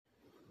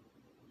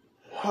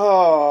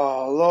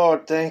Oh,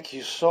 Lord, thank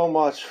you so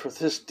much for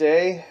this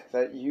day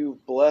that you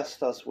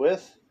blessed us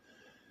with.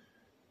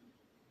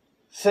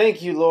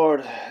 Thank you,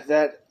 Lord,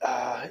 that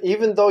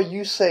even though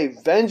you say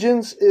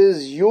vengeance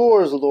is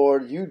yours,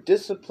 Lord, you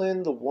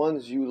discipline the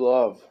ones you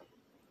love.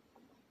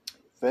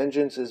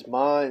 Vengeance is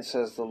mine,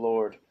 says the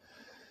Lord.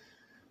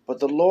 But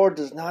the Lord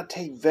does not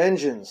take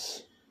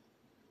vengeance.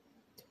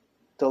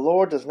 The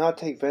Lord does not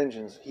take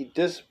vengeance. He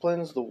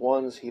disciplines the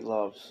ones he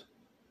loves.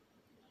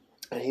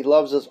 And he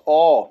loves us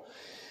all.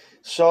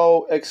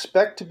 So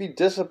expect to be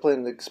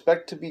disciplined,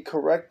 expect to be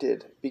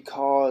corrected,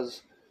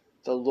 because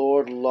the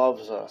Lord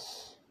loves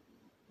us.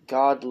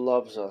 God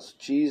loves us.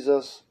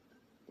 Jesus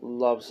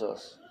loves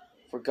us.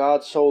 For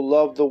God so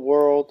loved the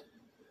world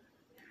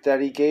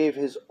that he gave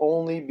his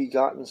only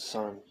begotten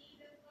Son,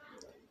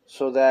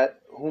 so that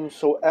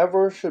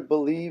whomsoever should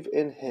believe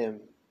in him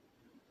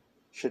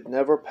should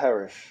never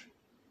perish,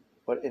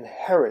 but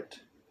inherit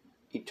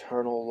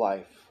eternal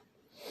life.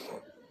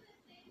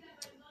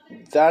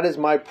 That is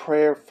my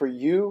prayer for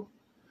you.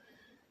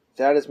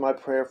 That is my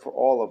prayer for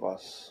all of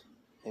us.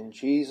 In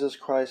Jesus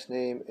Christ's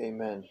name,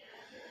 amen.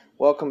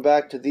 Welcome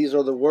back to These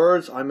Are the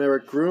Words. I'm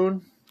Eric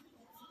Grun.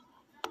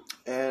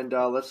 And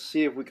let's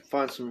see if we can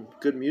find some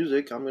good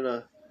music. I'm going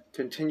to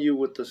continue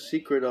with The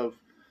Secret of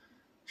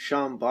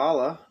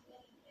Shambhala.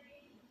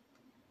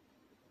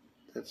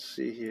 Let's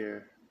see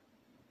here.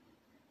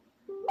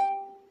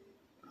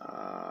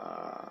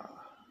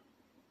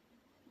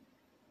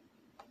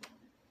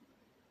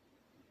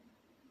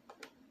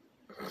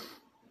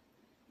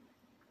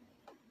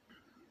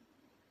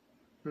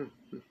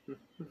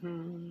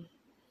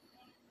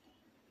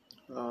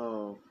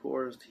 Oh,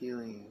 forest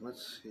healing.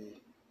 Let's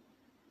see.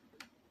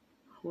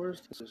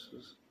 Forest. This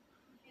is.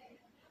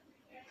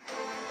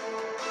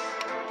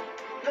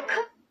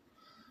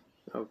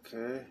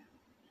 Okay.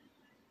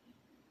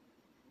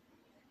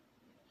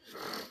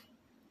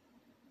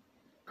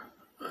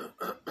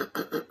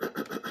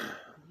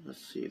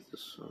 Let's see if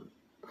this one.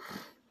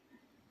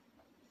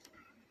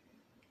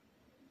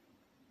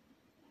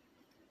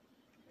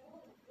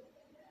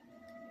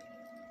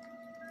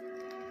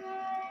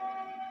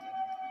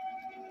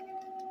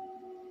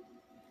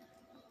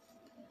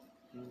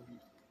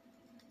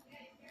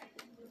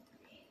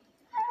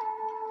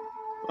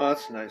 Oh,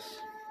 that's nice.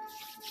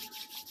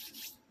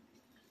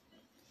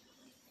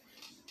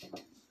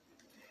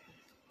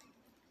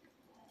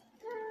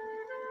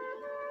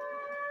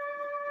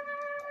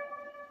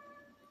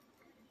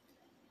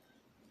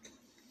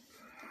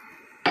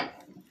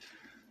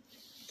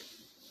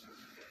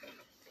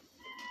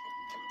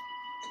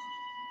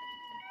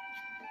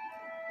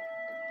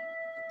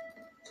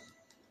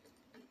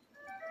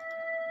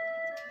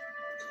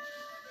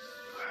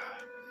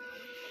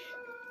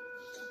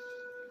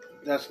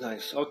 That's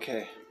nice.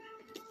 Okay.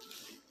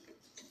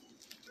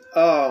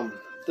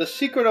 The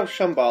Secret of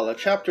Shambhala,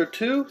 Chapter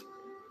 2.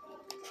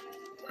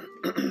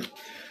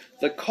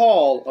 The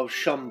Call of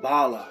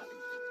Shambhala.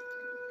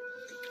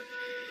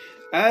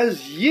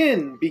 As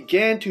Yin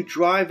began to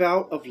drive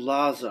out of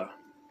Lhasa,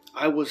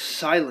 I was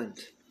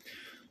silent,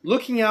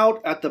 looking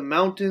out at the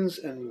mountains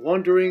and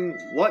wondering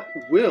what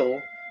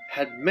Will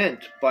had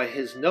meant by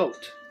his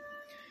note.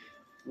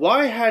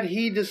 Why had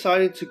he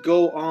decided to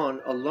go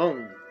on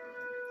alone?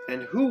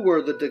 And who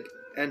were the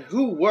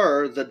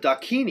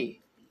Dakini?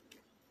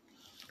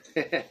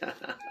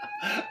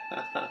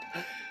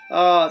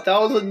 That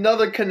was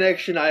another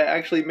connection I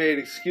actually made.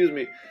 Excuse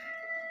me.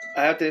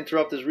 I have to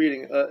interrupt this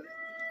reading. That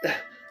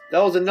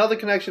was another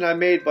connection I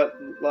made, but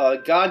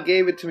God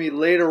gave it to me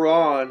later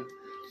on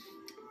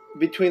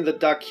between the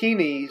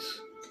Dakinis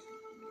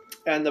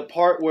and the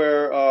part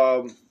where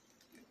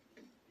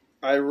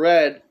I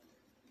read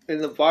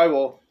in the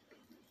Bible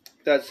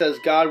that says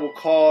God will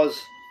cause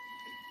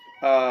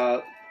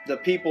the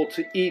people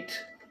to eat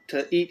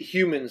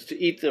humans, to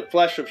eat the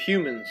flesh of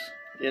humans.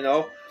 You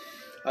know,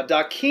 a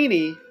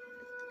Dakini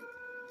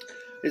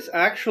is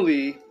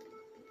actually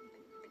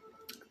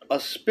a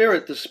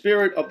spirit, the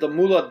spirit of the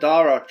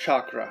Muladhara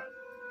chakra.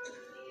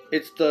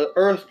 It's the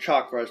earth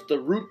chakra, it's the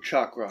root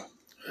chakra.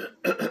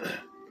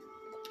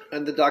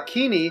 And the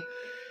Dakini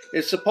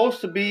is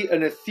supposed to be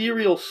an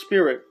ethereal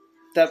spirit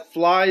that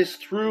flies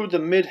through the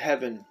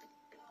midheaven,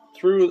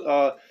 through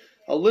a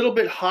little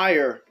bit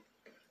higher.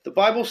 The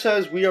Bible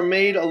says we are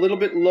made a little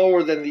bit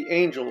lower than the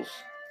angels.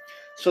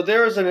 So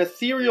there is an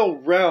ethereal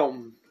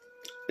realm.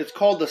 It's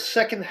called the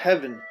second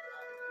heaven.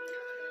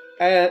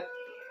 And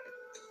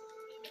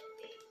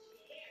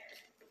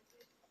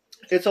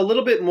it's a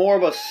little bit more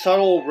of a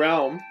subtle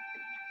realm.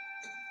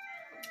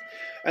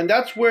 And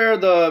that's where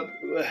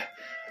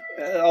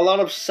a lot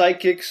of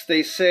psychics,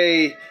 they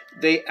say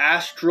they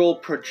astral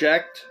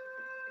project.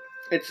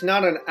 It's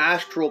not an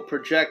astral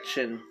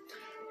projection.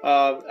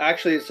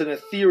 Actually, it's an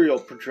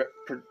ethereal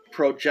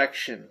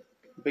projection.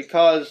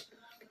 Because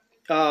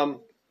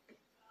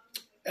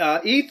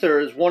ether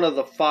is one of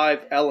the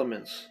 5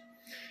 elements.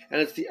 And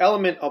it's the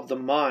element of the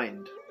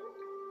mind.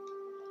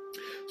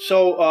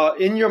 So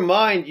in your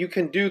mind, you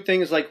can do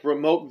things like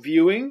remote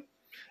viewing.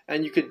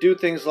 And you could do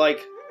things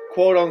like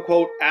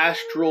quote-unquote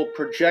astral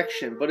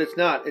projection, but it's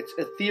not. It's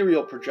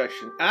ethereal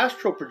projection.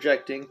 Astral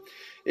projecting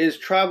is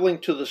traveling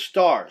to the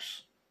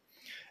stars,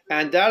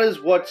 and that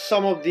is what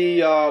some of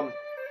the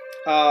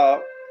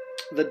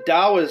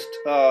Taoist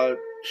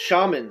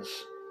shamans,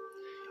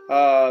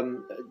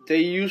 they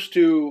used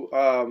to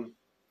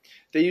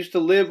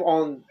live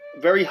on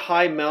very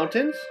high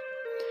mountains,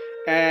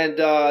 and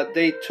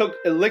they took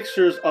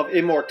elixirs of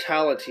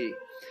immortality,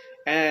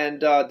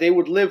 and they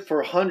would live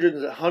for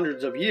hundreds and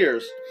hundreds of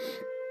years,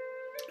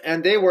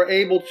 and they were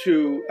able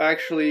to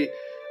actually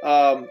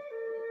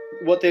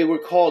what they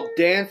would call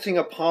dancing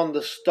upon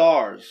the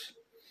stars,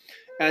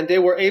 and they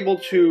were able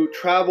to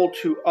travel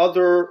to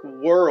other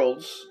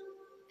worlds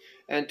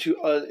and to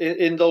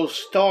in those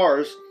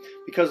stars,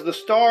 because the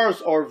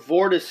stars are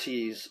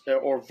vortices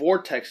or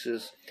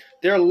vortexes.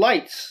 They're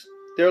lights.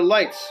 They're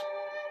lights.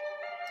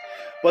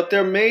 But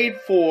they're made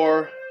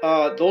for,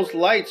 those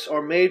lights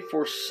are made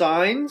for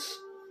signs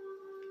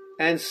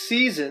and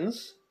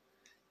seasons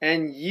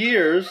and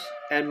years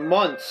and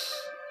months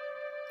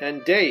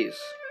and days.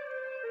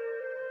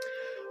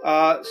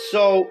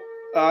 So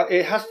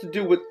it has to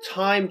do with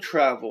time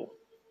travel.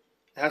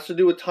 It has to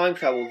do with time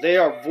travel. They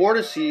are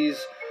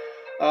vortices.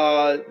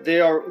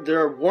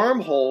 They're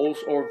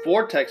wormholes or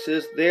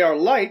vortexes. They are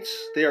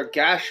lights. They are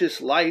gaseous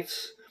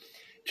lights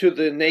to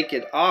the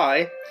naked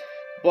eye.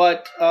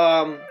 But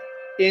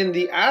in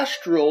the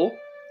astral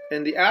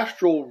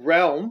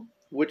realm,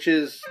 which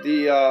is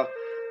the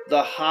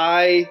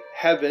high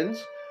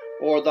heavens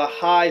or the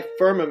high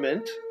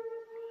firmament,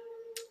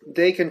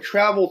 they can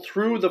travel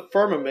through the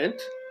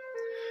firmament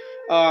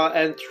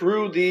and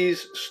through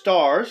these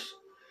stars.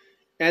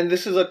 And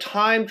this is a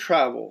time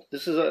travel.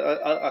 This is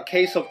a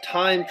case of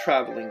time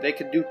traveling. They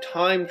can do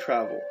time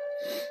travel.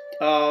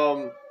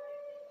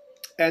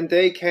 And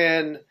they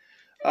can,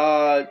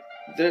 the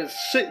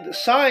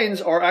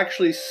signs are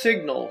actually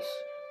signals.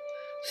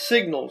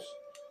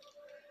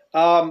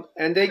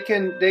 And they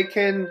can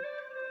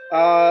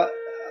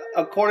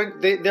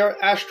they're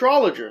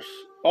astrologers.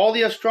 All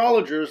the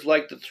astrologers,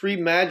 like the three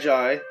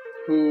magi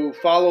who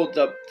followed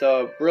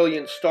the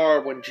brilliant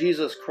star when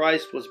Jesus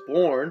Christ was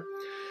born,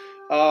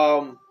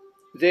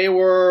 they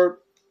were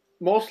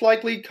most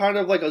likely kind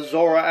of like a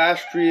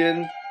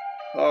Zoroastrian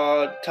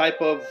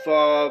type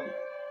of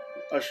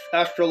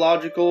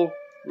astrological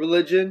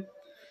religion.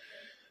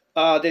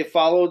 They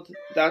followed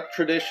that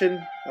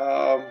tradition,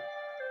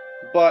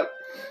 but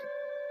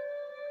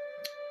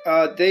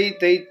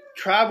they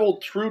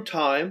traveled through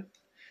time.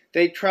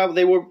 They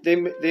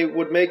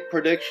would make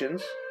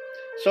predictions.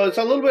 So it's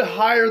a little bit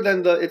higher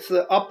than it's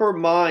the upper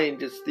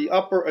mind. It's the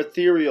upper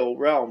ethereal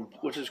realm,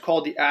 which is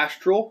called the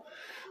astral.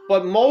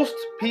 But most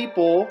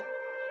people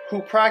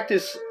who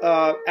practice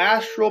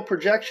astral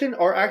projection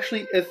are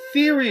actually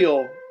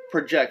ethereal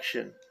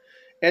projection.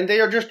 And they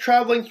are just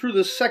traveling through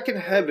the second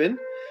heaven,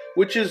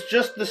 which is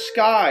just the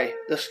sky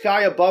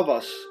above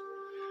us.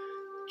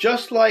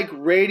 Just like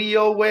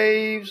radio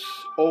waves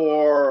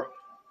or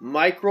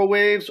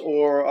microwaves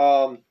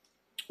or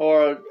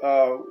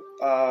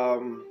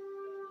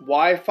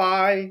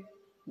Wi-Fi,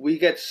 we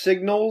get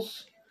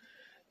signals.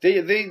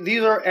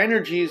 These are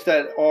energies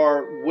that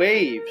are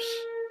waves.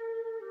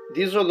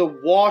 These are the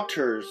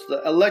waters,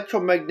 the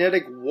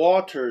electromagnetic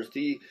waters,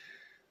 the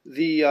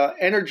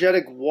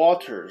energetic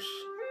waters.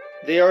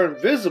 They are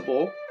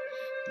invisible,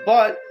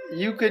 but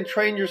you can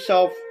train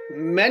yourself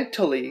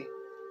mentally,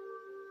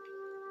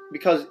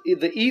 because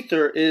the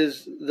ether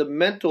is the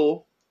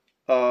mental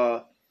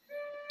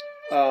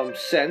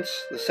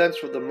sense, the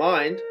sense of the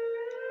mind,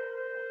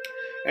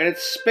 and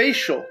it's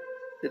spatial.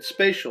 It's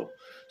spatial.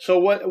 So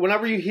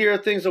whenever you hear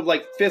things of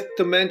like fifth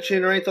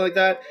dimension or anything like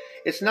that,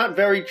 it's not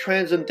very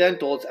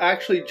transcendental. It's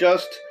actually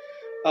just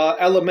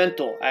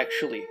elemental.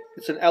 Actually,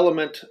 it's an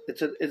element.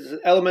 It's an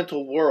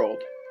elemental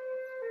world.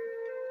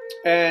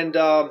 And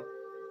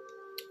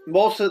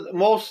most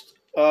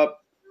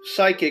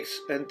psychics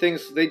and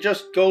things, they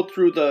just go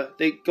through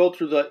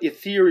the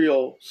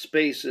ethereal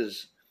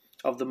spaces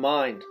of the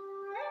mind.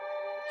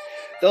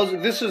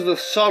 This is the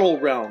subtle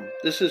realm.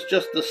 This is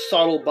just the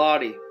subtle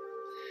body.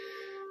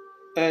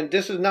 And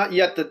this is not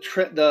yet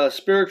the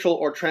spiritual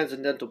or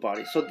transcendental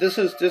body. So this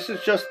is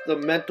just the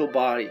mental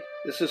body.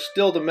 This is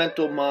still the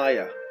mental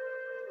Maya.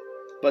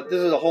 But this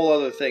is a whole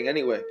other thing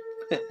anyway.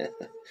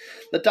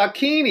 The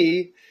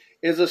Dakini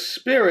is a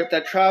spirit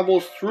that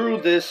travels through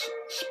this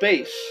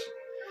space.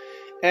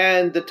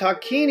 And the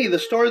Dakini, the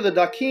story of the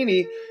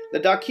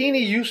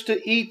Dakini used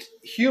to eat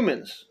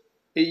humans.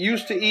 It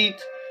used to eat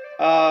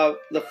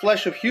the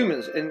flesh of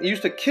humans, and it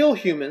used to kill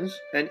humans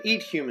and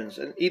eat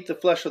the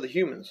flesh of the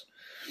humans.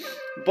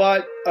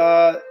 But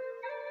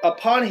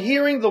upon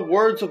hearing the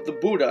words of the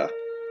Buddha,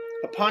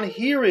 upon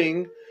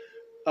hearing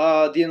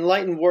the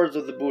enlightened words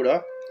of the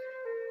Buddha,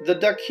 the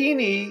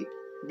Dakini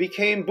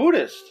became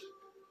Buddhist.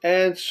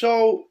 And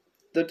so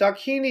the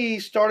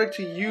Dakini started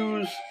to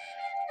use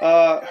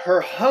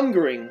her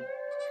hungering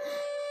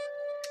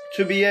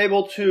to be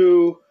able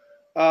to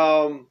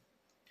serve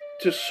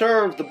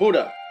the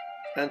Buddha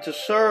and to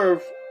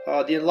serve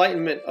the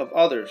enlightenment of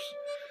others.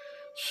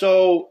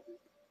 So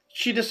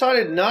she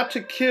decided not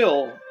to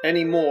kill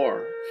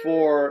anymore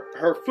for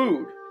her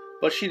food,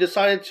 but she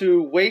decided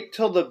to wait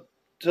till the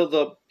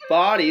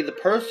body, the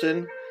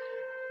person,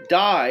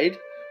 died,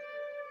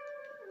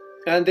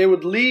 and they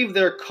would leave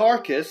their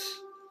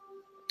carcass,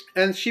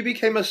 and she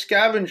became a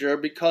scavenger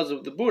because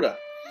of the Buddha.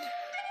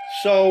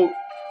 So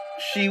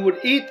she would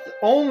eat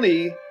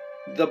only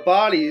the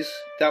bodies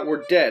that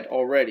were dead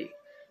already.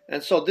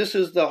 And so this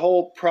is the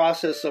whole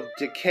process of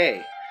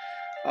decay.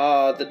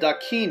 The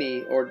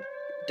Dakini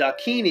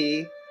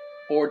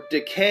or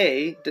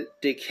decay,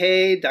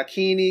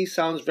 Dakini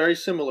sounds very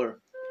similar.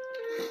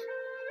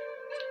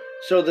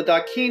 So the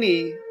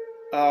Dakini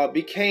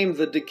became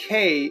the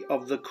decay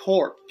of the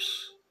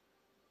corpse.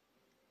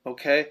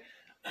 Okay?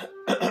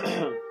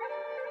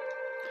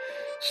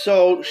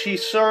 So she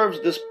serves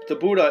the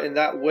Buddha in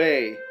that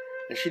way,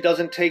 and she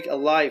doesn't take a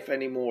life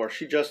anymore.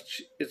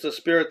 It's a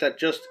spirit that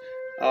just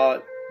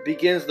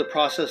begins the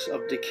process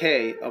of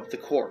decay of the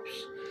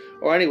corpse.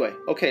 Or anyway,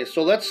 okay,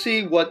 so let's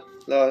see what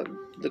the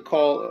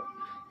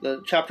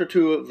chapter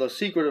 2 of The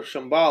Secret of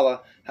Shambhala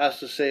has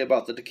to say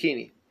about the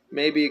Dakini.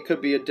 Maybe it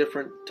could be a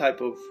different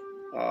type of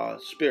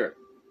spirit.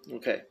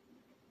 Okay.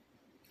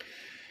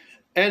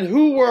 And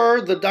who were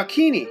the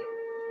Dakini?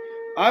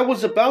 I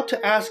was about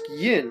to ask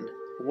Yin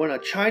when a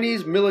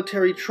Chinese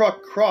military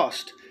truck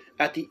crossed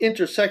at the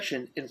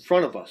intersection in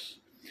front of us.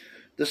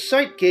 The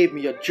sight gave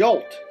me a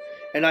jolt,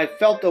 and I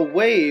felt a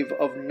wave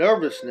of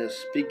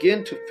nervousness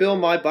begin to fill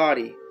my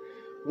body.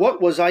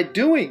 What was I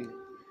doing?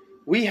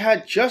 We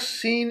had just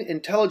seen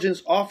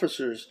intelligence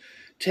officers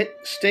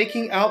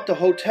staking out the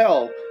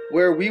hotel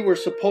where we were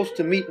supposed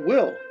to meet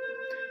Will.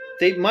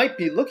 They might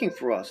be looking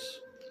for us.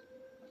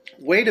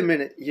 Wait a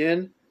minute,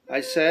 Yin,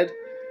 I said.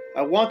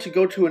 I want to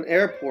go to an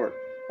airport.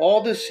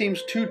 All this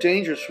seems too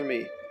dangerous for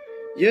me.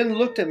 Yin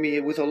looked at me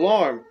with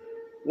alarm.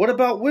 What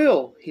about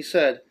Will? He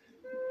said.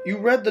 You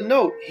read the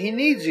note. He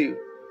needs you.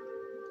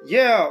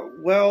 Yeah,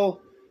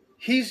 well,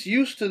 he's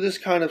used to this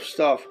kind of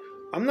stuff.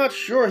 I'm not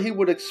sure he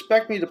would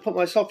expect me to put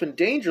myself in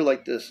danger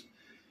like this.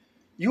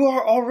 You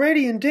are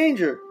already in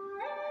danger.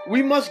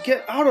 We must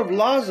get out of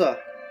Lhasa.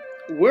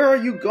 Where are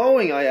you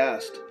going? I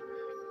asked.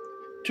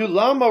 To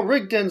Lama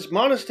Rigden's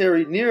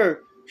monastery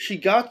near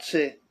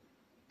Shigatse.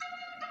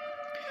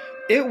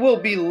 It will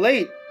be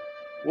late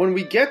when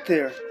we get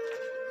there.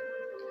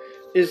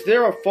 Is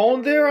there a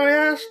phone there? I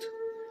asked.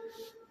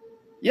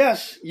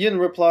 Yes, Yin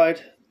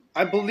replied.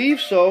 I believe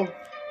so,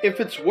 if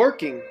it's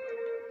working.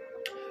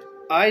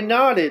 I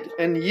nodded,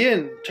 and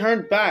Yin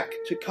turned back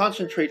to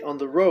concentrate on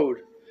the road.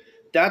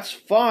 That's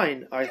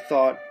fine, I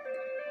thought.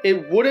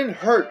 It wouldn't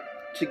hurt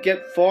to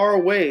get far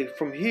away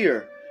from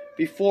here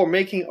before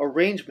making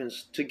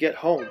arrangements to get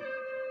home.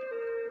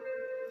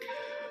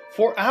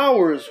 For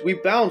hours we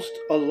bounced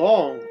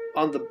along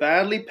on the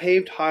badly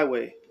paved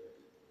highway,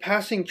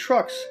 passing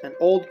trucks and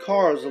old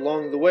cars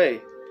along the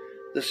way.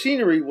 The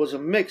scenery was a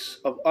mix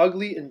of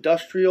ugly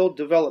industrial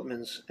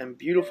developments and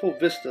beautiful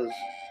vistas.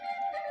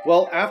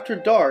 Well after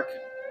dark,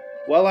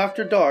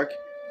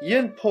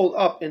 Yin pulled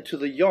up into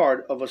the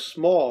yard of a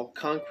small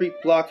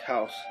concrete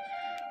blockhouse.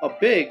 A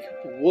big,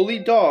 woolly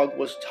dog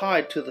was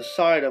tied to the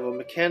side of a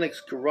mechanic's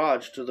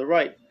garage to the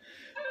right,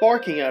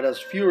 barking at us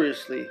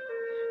furiously.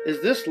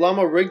 Is this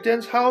Lama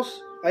Rigden's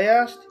house? I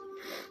asked.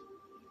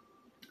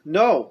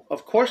 No,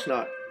 of course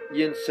not,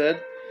 Yin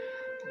said.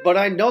 But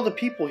I know the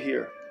people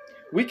here.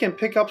 We can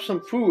pick up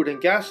some food and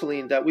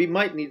gasoline that we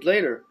might need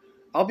later.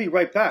 I'll be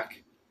right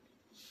back.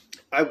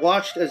 I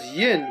watched as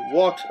Yin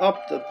walked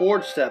up the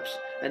board steps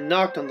and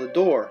knocked on the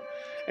door.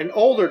 An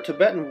older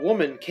Tibetan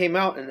woman came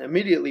out and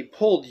immediately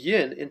pulled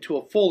Yin into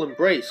a full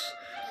embrace.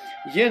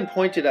 Yin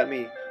pointed at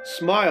me,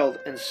 smiled,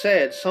 and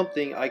said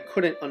something I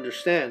couldn't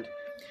understand.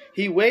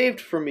 He waved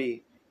for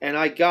me, and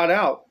I got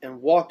out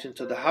and walked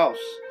into the house.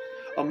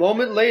 A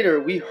moment later,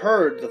 we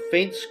heard the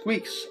faint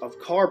squeaks of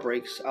car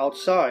brakes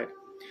outside.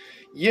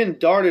 Yin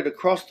darted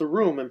across the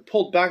room and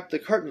pulled back the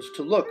curtains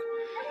to look.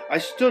 I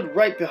stood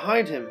right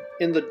behind him.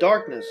 In the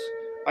darkness,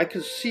 I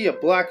could see a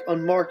black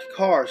unmarked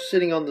car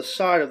sitting on the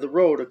side of the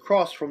road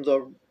across from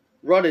the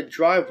rutted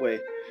driveway,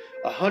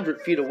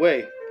 100 feet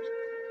away.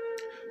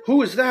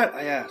 Who is that?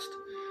 I asked.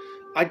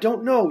 I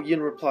don't know,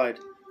 Yin replied.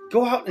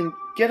 Go out and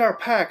get our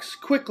packs,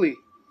 quickly.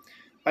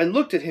 I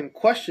looked at him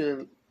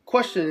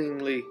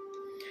questioningly.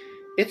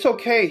 It's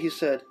okay, he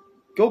said.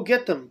 Go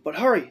get them, but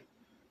hurry.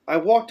 I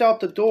walked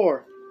out the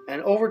door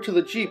and over to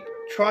the jeep,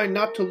 trying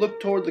not to look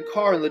toward the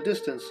car in the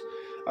distance.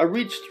 I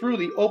reached through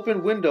the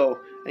open window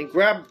and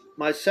grabbed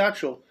my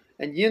satchel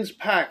and Yin's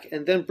pack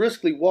and then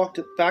briskly walked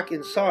back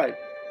inside.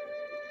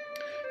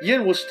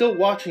 Yin was still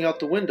watching out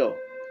the window.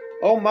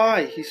 Oh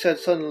my, he said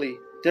suddenly.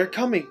 They're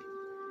coming.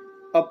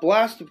 A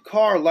blast of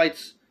car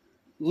lights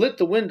lit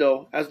the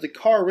window as the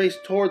car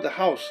raced toward the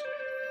house.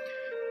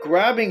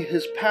 Grabbing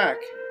his pack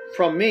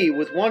from me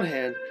with one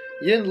hand,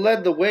 Yin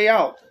led the way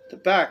out the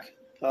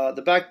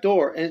back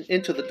door and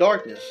into the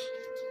darkness.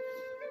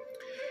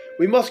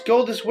 We must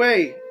go this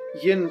way,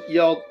 Yin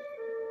yelled.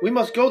 We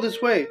must go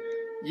this way,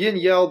 Yin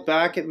yelled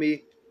back at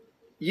me.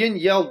 Yin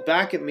yelled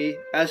back at me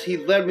as he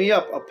led me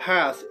up a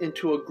path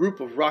into a group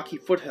of rocky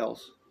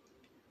foothills.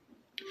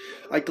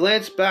 I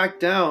glanced back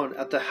down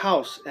at the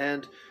house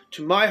and,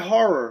 to my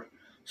horror,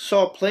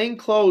 saw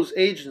plainclothes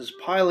agents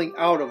piling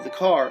out of the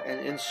car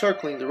and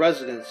encircling the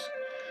residence.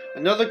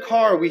 Another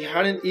car we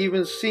hadn't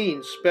even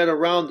seen sped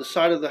around the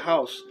side of the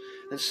house,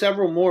 and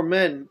several more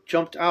men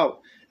jumped out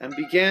and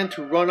began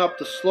to run up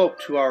the slope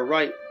to our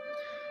right.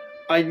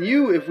 I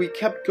knew if we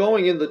kept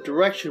going in the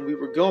direction we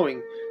were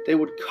going, they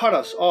would cut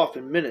us off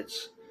in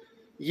minutes.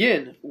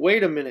 "Yin,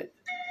 wait a minute,"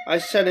 I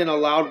said in a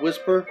loud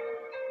whisper.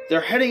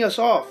 "They're heading us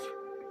off."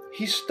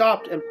 He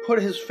stopped and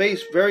put his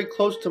face very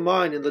close to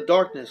mine in the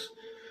darkness.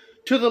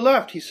 "To the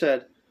left," he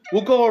said.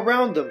 "We'll go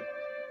around them."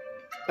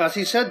 As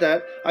he said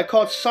that, I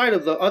caught sight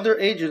of the other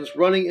agents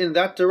running in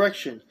that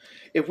direction.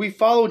 If we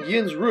followed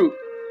Yin's route,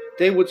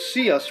 they would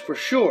see us for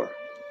sure.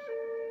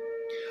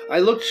 I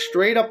looked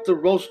straight up the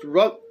most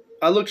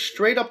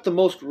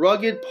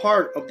rugged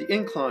part of the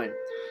incline.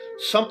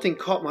 Something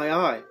caught my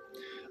eye.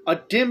 A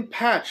dim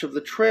patch of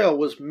the trail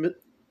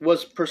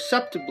was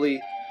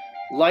perceptibly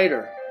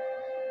lighter.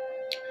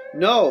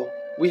 "No,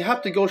 we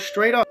have to go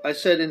straight up," I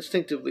said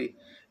instinctively,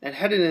 and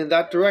headed in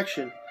that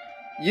direction.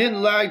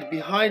 Yin lagged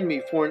behind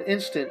me for an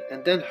instant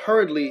and then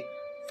hurriedly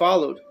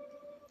followed.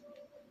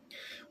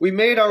 We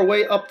made our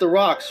way up the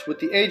rocks with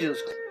the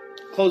agents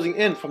closing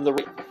in from the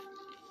right.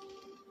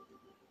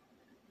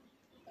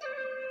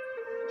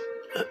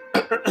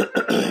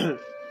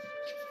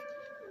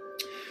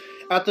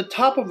 At the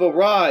top of a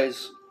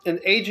rise, an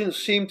agent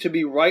seemed to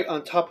be right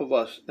on top of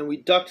us, and we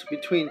ducked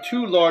between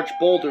two large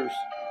boulders.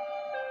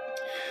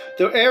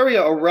 The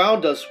area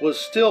around us was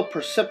still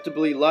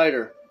perceptibly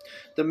lighter.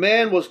 The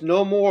man was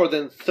no more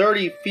than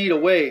 30 feet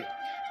away,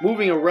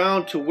 moving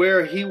around to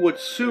where he would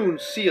soon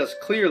see us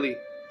clearly.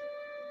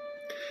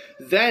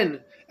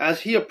 Then,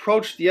 as he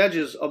approached the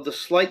edges of the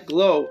slight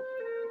glow,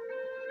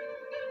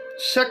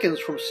 seconds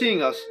from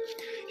seeing us,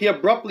 he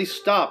abruptly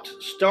stopped,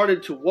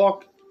 started to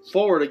walk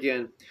forward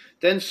again,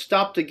 then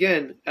stopped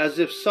again, as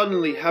if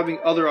suddenly having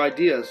other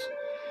ideas.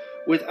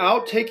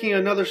 Without taking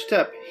another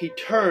step, he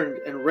turned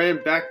and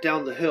ran back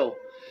down the hill.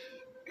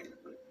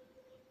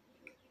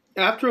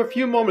 After a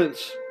few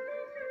moments,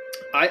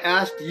 I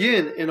asked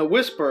Yin in a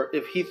whisper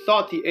if he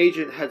thought the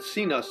agent had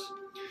seen us.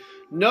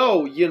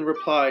 "No," Yin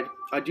replied.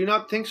 "I do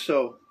not think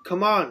so.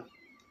 Come on."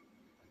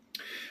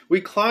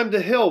 We climbed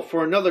the hill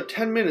for another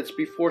 10 minutes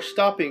before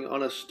stopping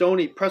on a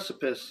stony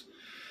precipice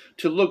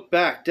to look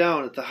back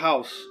down at the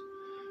house.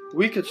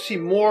 We could see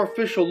more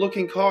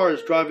official-looking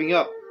cars driving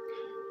up.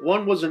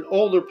 One was an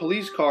older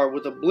police car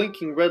with a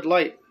blinking red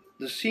light.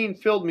 The scene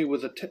filled me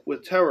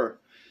with terror.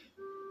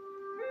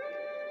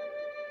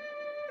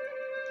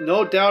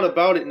 No doubt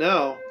about it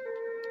now.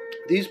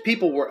 These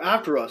people were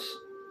after us.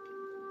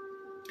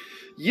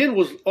 Yin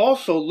was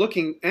also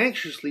looking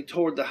anxiously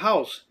toward the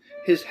house,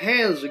 his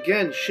hands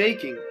again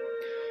shaking.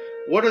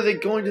 What are they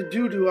going to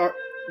do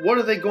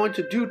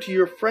to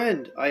your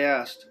friend?" I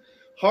asked,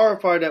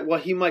 horrified at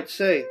what he might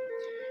say.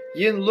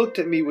 Yin looked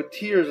at me with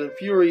tears and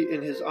fury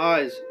in his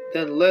eyes,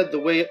 then led the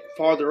way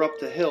farther up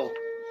the hill.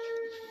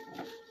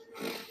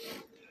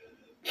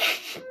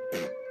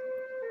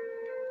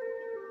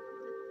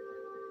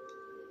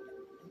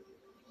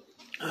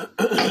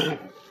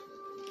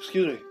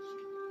 Excuse me.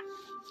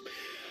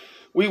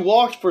 We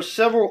walked for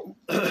several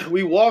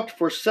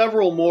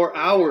more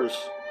hours,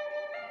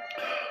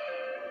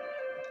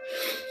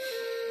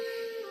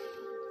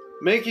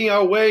 making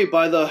our way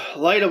by the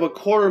light of a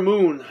quarter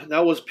moon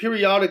that was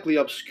periodically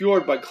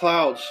obscured by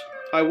clouds.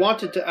 I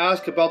wanted to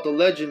ask about the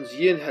legends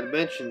Yin had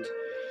mentioned,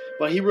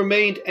 but he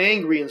remained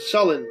angry and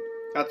sullen.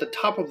 At the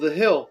top of the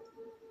hill,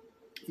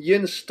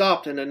 Yin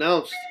stopped and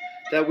announced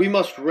that we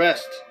must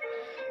rest.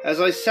 As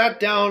I sat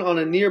down on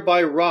a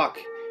nearby rock,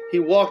 he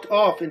walked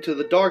off into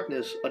the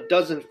darkness a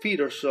dozen feet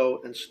or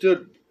so and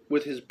stood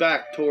with his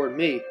back toward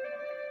me.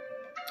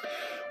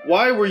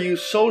 "Why were you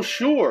so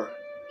sure,"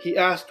 he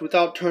asked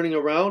without turning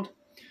around,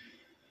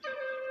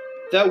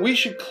 "that we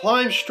should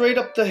climb straight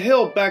up the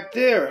hill back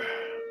there?"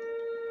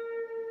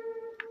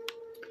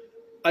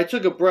 I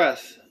took a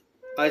breath.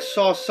 "I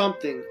saw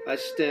something," I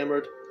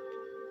stammered.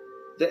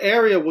 The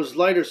area was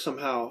lighter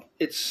somehow.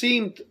 It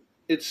seemed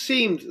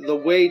the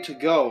way to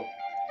go.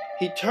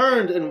 He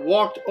turned and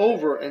walked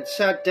over and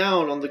sat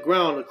down on the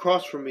ground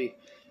across from me.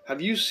 "Have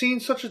you seen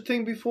such a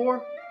thing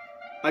before?"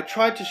 I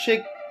tried to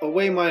shake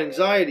away my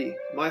anxiety.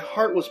 My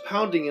heart was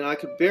pounding and I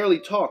could barely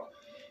talk.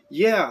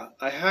 "Yeah,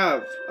 I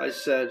have," I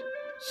said,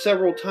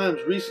 "several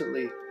times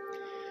recently."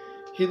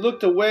 He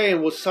looked away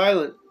and was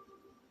silent.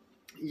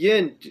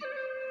 "Yin,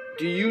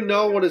 do you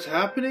know what is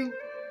happening?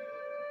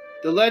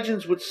 The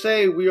legends would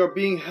say we are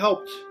being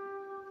helped.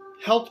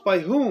 Helped by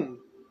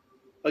whom?"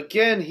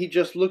 Again he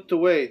just looked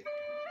away.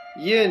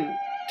 "Yin,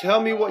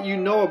 tell me what you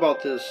know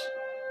about this."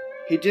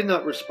 He did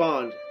not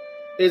respond.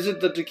 "Is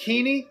it the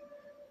Dakini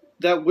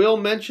that Will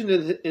mentioned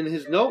in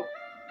his note?"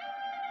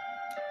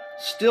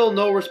 Still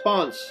no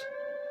response.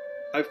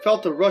 I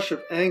felt a rush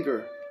of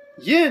anger.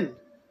 "Yin,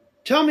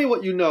 tell me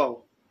what you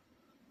know."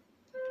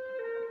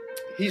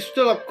 He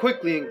stood up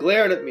quickly and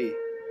glared at me.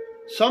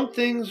 Some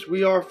things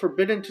we are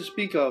forbidden to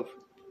speak of.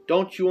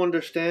 Don't you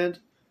understand?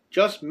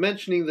 Just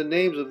mentioning the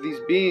names of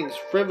these beings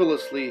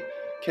frivolously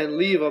can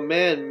leave a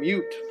man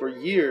mute for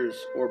years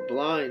or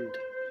blind.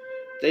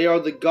 They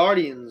are the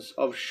guardians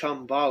of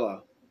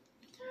Shambhala.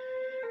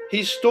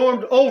 He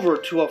stormed over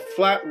to a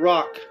flat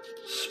rock,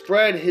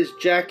 spread his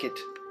jacket,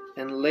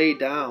 and lay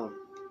down.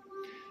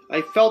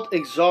 I felt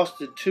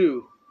exhausted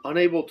too,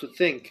 unable to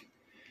think.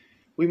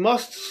 We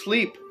must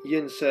sleep,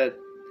 Yin said.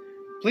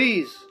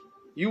 Please,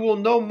 you will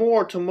know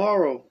more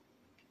tomorrow.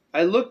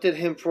 I looked at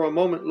him for a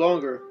moment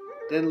longer,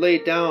 then lay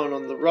down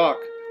on the rock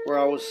where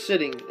I was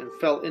sitting and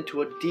fell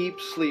into a deep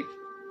sleep.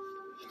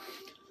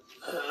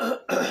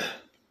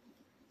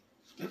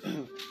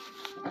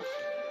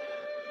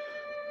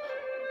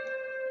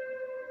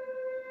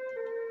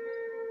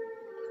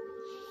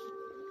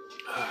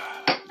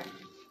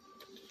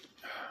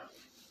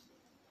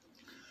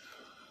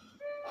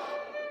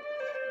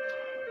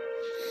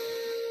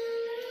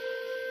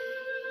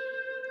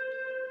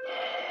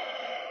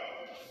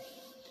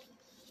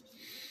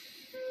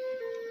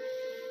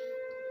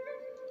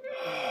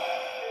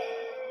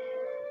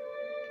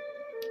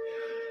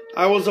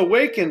 I was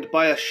awakened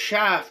by a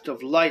shaft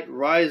of light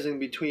rising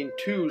between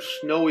two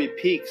snowy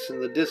peaks in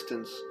the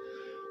distance.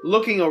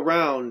 Looking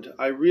around,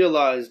 I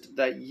realized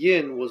that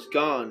Yin was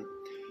gone.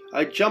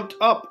 I jumped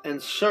up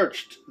and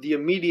searched the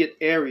immediate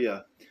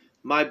area,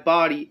 my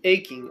body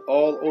aching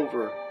all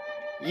over.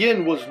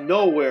 Yin was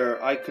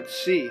nowhere I could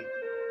see.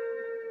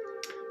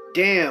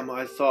 Damn,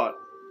 I thought.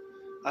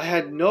 I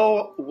had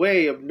no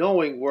way of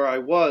knowing where I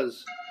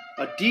was.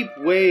 A deep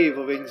wave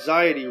of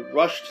anxiety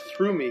rushed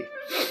through me.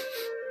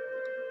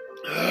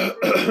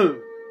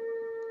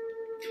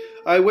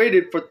 I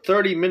waited for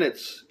 30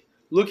 minutes,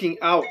 looking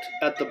out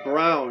at the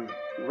brown,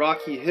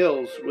 rocky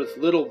hills with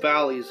little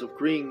valleys of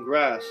green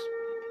grass.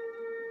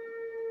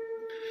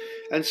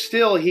 And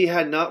still he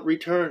had not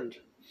returned.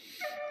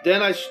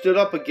 Then I stood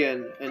up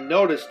again and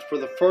noticed for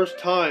the first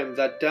time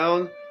that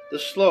down the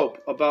slope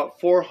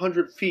about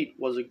 400 feet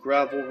was a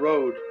gravel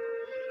road.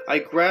 I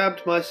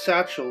grabbed my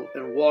satchel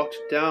and walked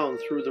down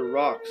through the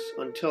rocks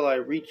until I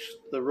reached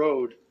the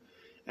road,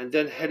 and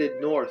then headed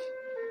north.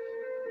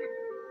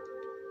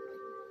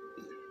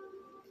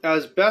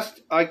 As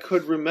best I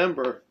could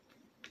remember,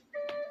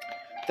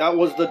 that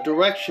was the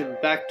direction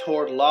back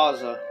toward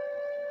Lhasa.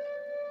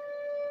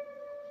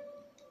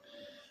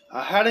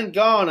 I hadn't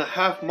gone a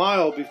half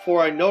mile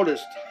before I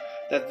noticed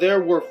that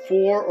there were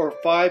 4 or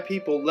 5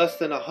 people less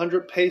than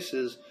 100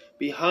 paces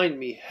behind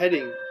me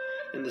heading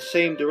in the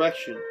same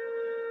direction.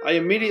 I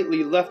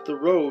immediately left the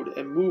road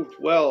and moved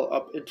well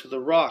up into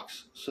the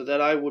rocks so that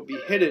I would be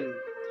hidden,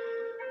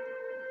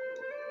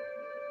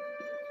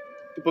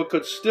 but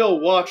could still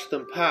watch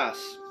them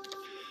pass.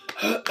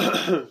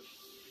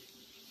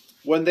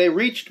 When they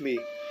reached me,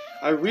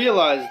 I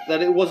realized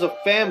that it was a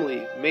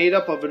family made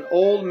up of an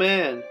old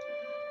man,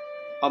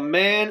 a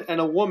man and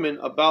a woman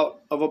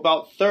of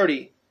about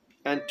 30,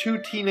 and 2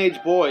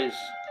 teenage boys.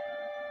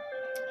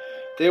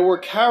 They were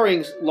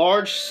carrying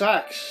large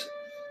sacks,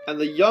 and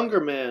the younger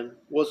man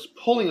was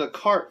pulling a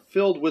cart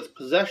filled with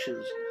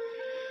possessions.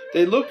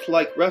 They looked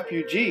like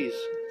refugees.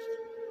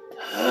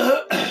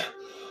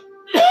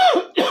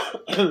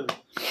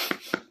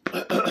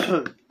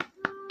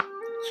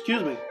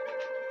 Excuse me.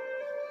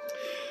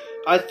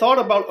 I thought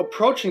about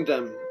approaching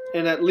them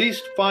and at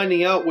least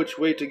finding out which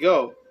way to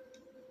go,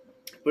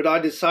 but I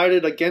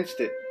decided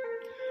against it.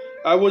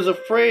 I was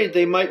afraid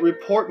they might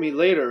report me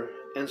later,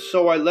 and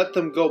so I let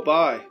them go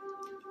by.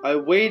 I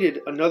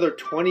waited another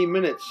 20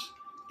 minutes,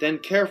 then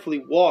carefully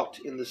walked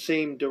in the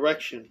same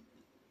direction.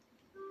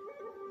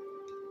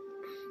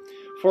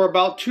 For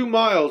about 2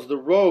 miles the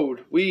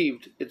road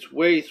weaved its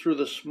way through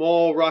the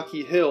small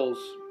rocky hills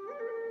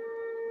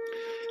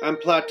and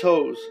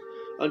plateaus,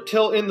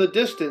 until in the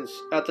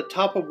distance, at the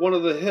top of one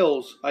of the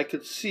hills, I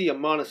could see a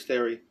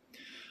monastery.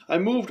 I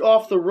moved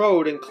off the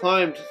road and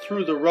climbed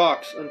through the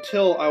rocks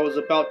until I was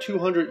about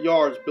 200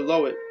 yards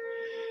below it.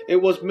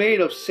 It was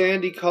made of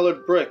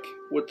sandy-colored brick,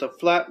 with the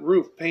flat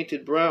roof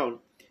painted brown,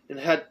 and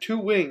had 2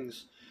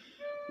 wings,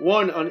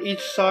 one on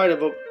each side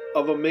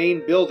of a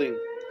main building.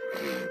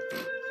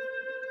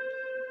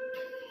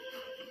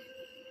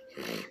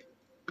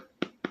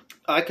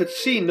 I could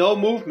see no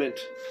movement,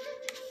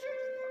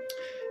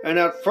 and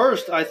at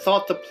first I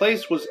thought the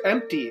place was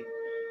empty,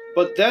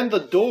 but then the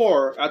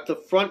door at the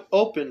front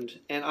opened,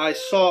 and I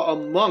saw a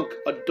monk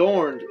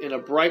adorned in a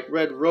bright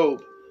red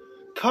robe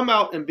come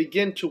out and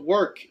begin to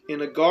work in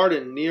a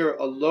garden near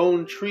a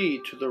lone tree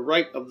to the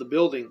right of the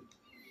building.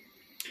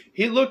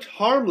 He looked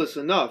harmless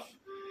enough,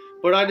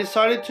 but I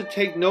decided to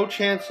take no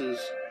chances.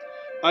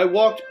 I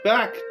walked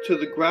back to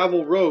the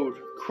gravel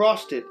road,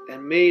 crossed it,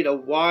 and made a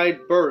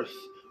wide berth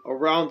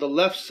around the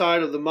left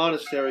side of the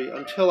monastery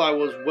until I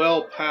was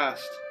well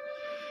past.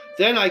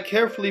 Then I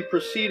carefully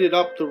proceeded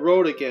up the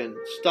road again,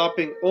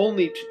 stopping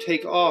only to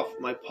take off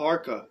my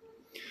parka.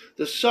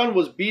 The sun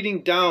was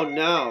beating down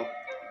now,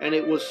 and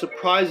it was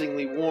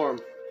surprisingly warm.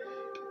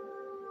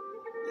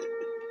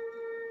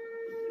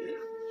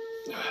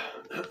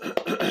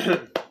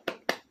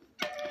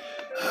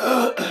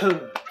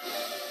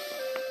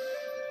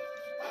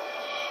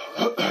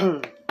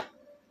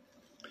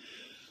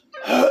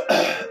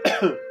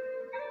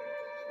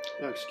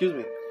 Excuse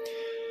me.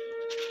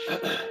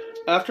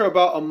 After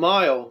about a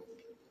mile,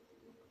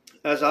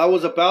 as I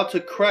was about to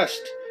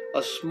crest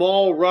a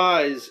small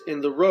rise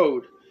in the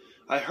road,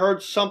 I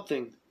heard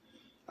something.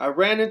 I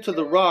ran into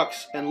the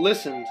rocks and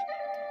listened.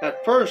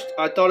 At first,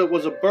 I thought it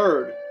was a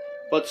bird,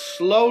 but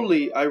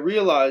slowly I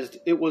realized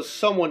it was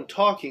someone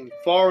talking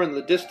far in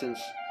the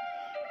distance.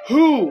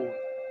 Who?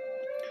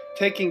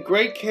 Taking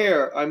great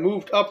care, I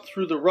moved up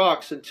through the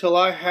rocks until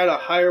I had a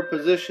higher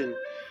position,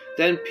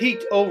 then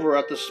peeked over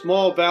at the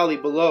small valley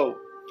below.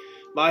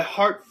 My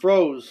heart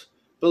froze.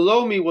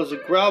 Below me was a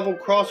gravel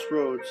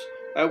crossroads,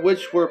 at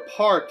which were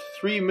parked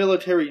 3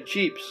 military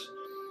jeeps.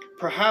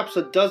 Perhaps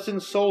a dozen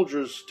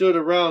soldiers stood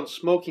around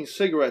smoking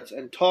cigarettes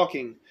and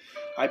talking.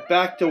 I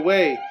backed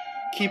away,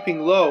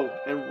 keeping low,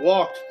 and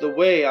walked the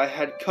way I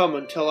had come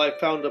until I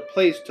found a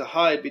place to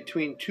hide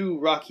between 2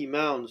 rocky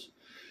mounds.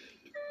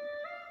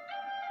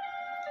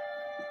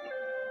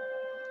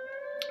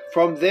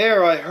 From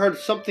there I heard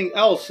something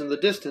else in the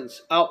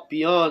distance, out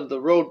beyond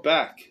the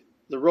roadblock.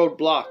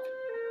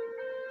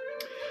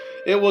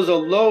 It was a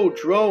low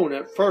drone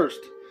at first,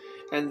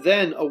 and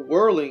then a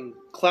whirling,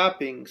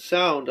 clapping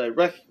sound I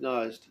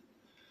recognized.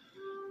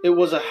 It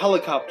was a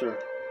helicopter.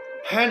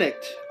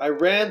 Panicked, I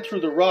ran through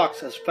the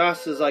rocks as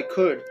fast as I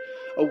could,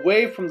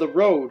 away from the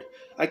road.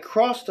 I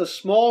crossed a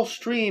small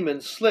stream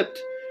and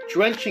slipped,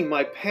 drenching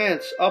my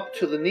pants up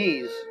to the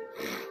knees.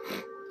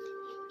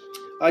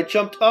 I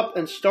jumped up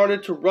and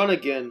started to run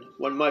again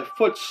when my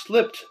foot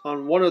slipped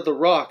on one of the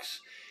rocks,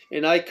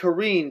 and I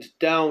careened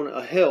down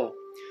a hill,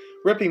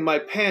 ripping my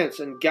pants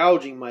and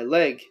gouging my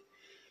leg.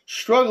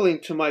 Struggling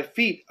to my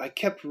feet, I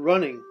kept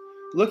running,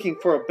 looking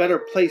for a better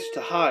place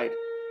to hide.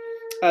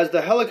 As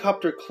the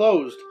helicopter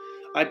closed,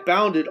 I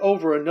bounded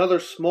over another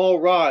small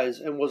rise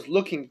and was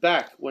looking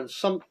back when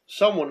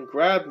someone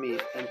grabbed me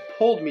and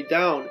pulled me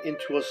down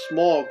into a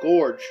small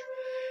gorge.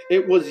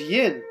 It was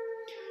Yin.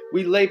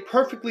 We lay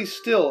perfectly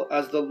still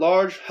as the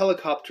large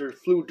helicopter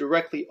flew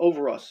directly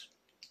over us.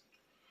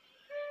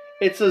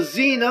 "It's a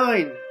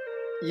Z9,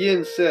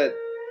 Yin said.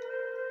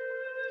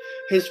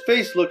 His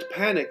face looked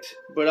panicked,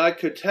 but I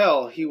could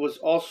tell he was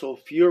also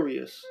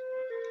furious.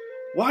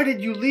 Why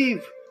did you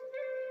leave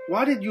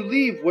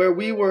where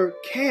we were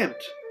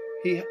camped?"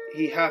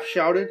 He half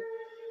shouted.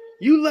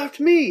 "You left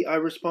me," I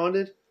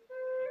responded.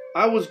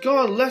 "I was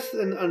gone less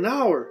than an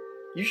hour.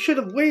 You should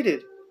have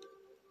waited."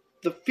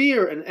 The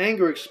fear and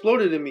anger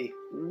exploded in me.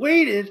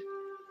 "Waited?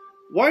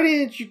 Why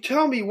didn't you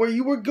tell me where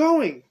you were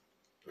going?"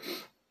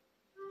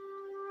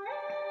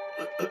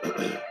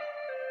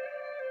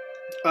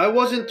 I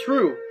wasn't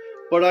through,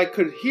 but I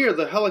could hear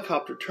the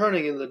helicopter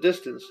turning in the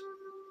distance.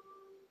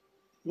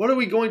 "What are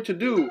we going to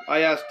do?" I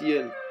asked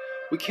Yin.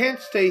 "We can't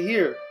stay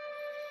here."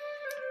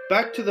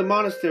 "Back to the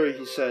monastery,"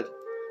 he said.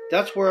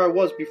 "That's where I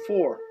was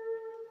before."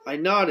 I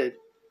nodded,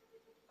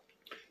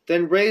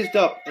 then raised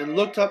up and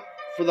looked up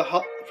for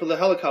the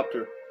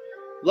helicopter.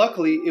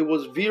 Luckily, it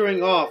was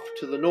veering off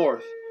to the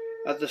north.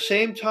 At the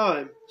same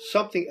time,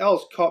 something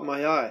else caught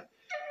my eye.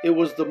 It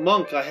was the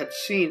monk I had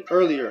seen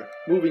earlier,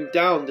 moving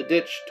down the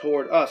ditch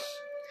toward us.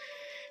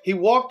 He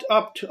walked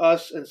up to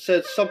us and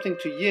said something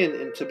to Yin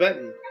in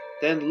Tibetan,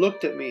 then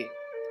looked at me.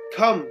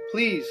 "Come,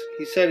 please,"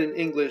 he said in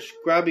English,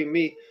 grabbing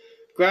me,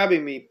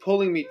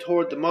 pulling me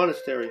toward the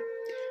monastery.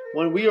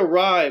 When we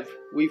arrived,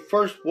 we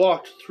first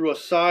walked through a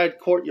side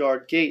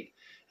courtyard gate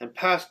and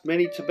passed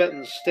many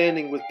Tibetans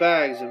standing with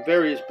bags and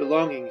various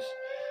belongings.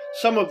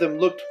 Some of them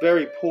looked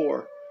very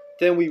poor.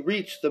 Then we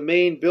reached the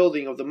main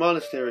building of the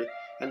monastery,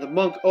 and the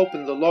monk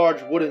opened the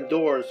large wooden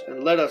doors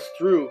and led us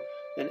through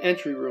an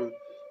entry room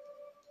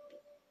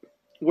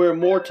where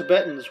more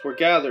Tibetans were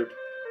gathered.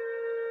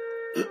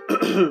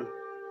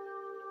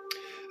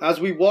 As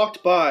we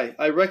walked by,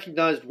 I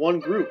recognized one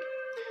group.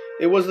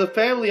 It was the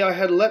family I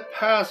had let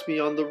pass me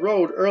on the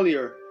road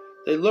earlier.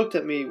 They looked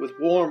at me with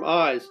warm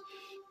eyes.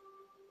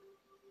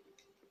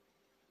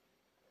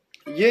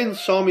 Yin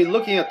saw me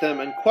looking at them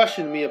and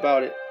questioned me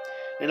about it,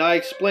 and I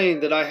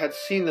explained that I had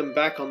seen them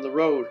back on the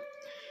road.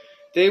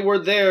 "They were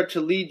there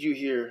to lead you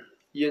here,"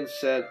 Yin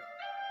said,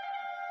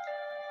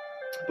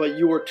 "but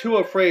you were too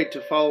afraid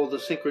to follow the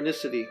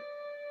synchronicity."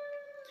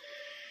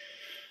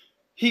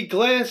 He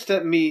glanced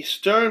at me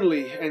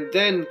sternly and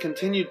then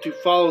continued to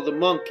follow the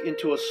monk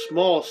into a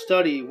small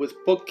study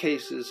with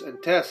bookcases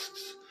and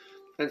desks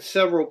and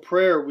several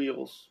prayer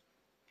wheels.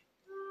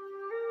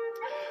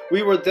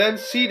 We were then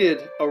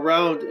seated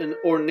around an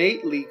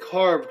ornately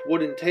carved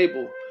wooden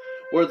table,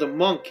 where the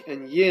monk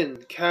and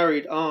Yin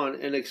carried on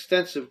an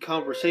extensive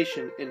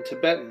conversation in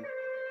Tibetan.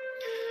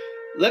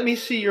 "Let me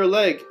see your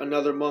leg,"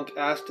 another monk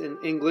asked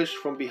in English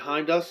from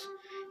behind us.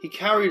 He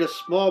carried a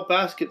small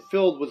basket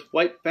filled with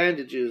white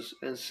bandages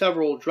and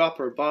several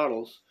dropper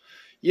bottles.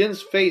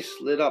 Yin's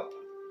face lit up.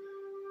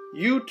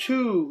 "You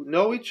two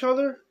know each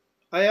other?"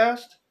 I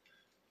asked.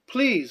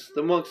 "Please,"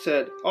 the monk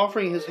said,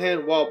 offering his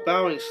hand while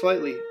bowing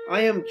slightly.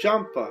 "I am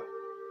Jampa."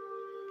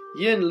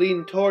 Yin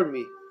leaned toward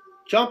me.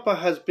 Jampa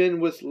has been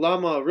with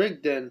Lama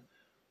Rigden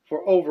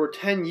for over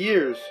 10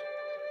 years.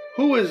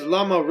 Who is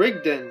Lama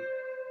Rigden?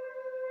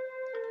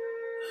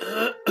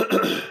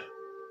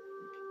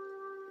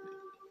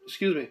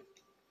 Excuse me.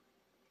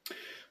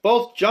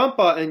 Both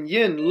Jampa and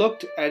Yin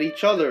looked at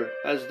each other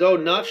as though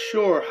not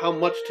sure how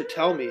much to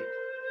tell me.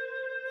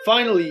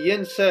 Finally,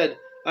 Yin said,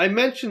 I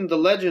mentioned the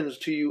legends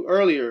to you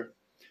earlier.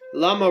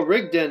 Lama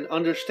Rigden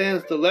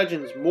understands the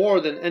legends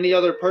more than any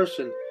other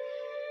person.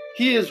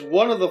 He is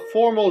one of the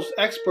foremost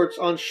experts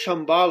on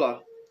Shambhala.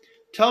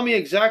 Tell me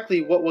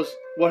exactly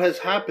what has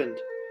happened,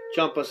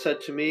 Jampa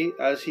said to me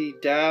as he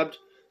dabbed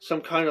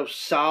some kind of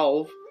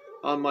salve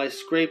on my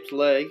scraped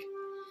leg.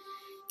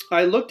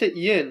 I looked at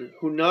Yin,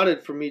 who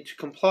nodded for me to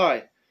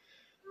comply.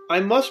 I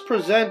must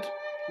present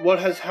what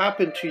has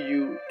happened to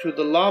you to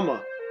the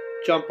Lama,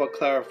 Jampa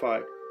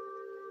clarified.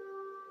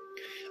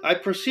 I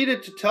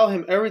proceeded to tell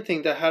him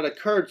everything that had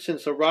occurred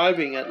since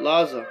arriving at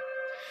Lhasa.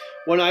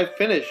 When I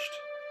finished,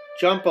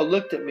 Jampa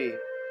looked at me.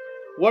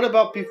 What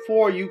about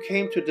before you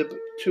came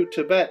to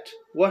Tibet?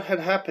 What had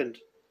happened?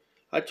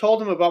 I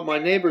told him about my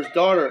neighbor's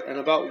daughter and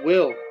about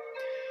Will.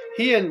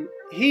 He and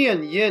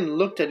Yin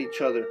looked at each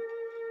other.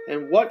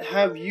 And what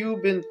have you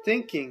been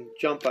thinking?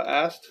 Jampa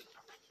asked.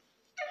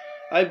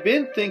 I've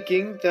been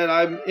thinking that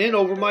I'm in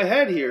over my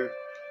head here.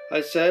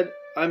 I said,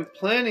 I'm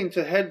planning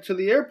to head to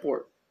the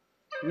airport.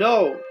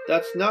 No,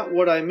 that's not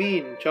what I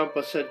mean,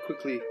 Jampa said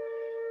quickly.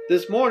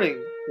 This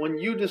morning, when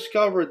you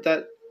discovered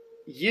that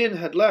Yin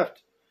had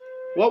left,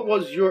 what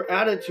was your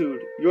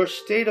attitude, your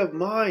state of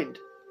mind?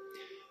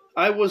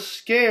 I was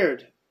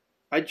scared.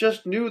 I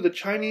just knew the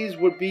Chinese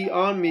would be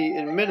on me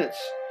in minutes.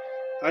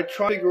 I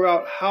tried to figure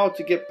out how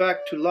to get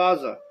back to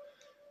Lhasa.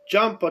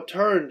 Jampa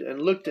turned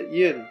and looked at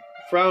Yin,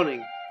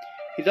 frowning.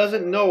 He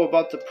doesn't know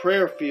about the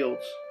prayer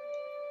fields.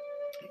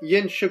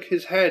 Yin shook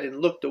his head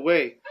and looked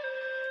away.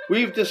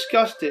 We've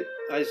discussed it,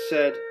 I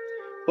said,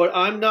 but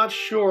I'm not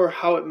sure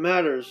how it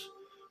matters.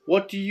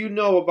 What do you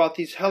know about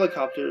these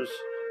helicopters?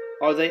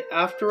 Are they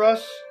after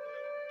us?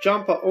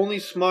 Jampa only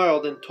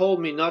smiled and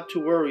told me not to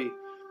worry,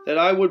 that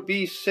I would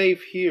be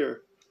safe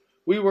here.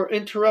 We were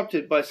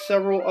interrupted by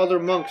several other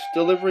monks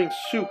delivering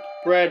soup,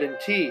 bread, and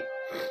tea.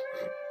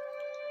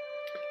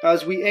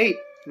 As we ate,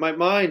 my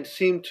mind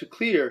seemed to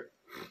clear,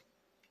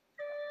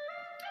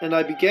 and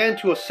I began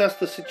to assess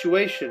the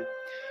situation.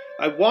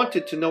 I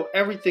wanted to know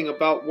everything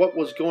about what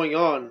was going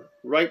on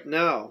right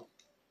now.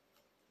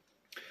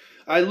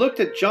 I looked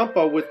at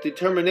Jampa with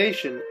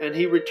determination, and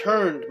he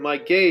returned my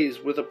gaze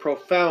with a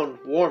profound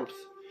warmth.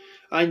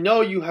 I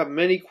know you have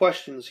many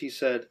questions, he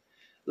said.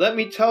 Let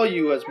me tell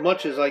you as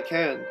much as I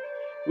can.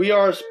 We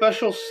are a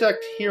special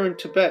sect here in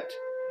Tibet,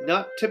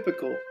 not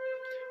typical.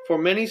 For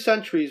many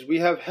centuries we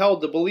have held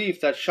the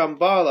belief that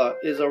Shambhala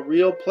is a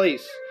real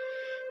place.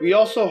 We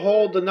also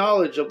hold the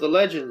knowledge of the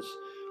legends,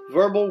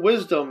 verbal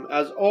wisdom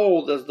as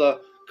old as the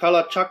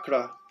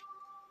Kalachakra,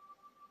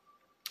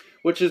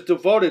 which is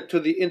devoted to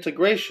the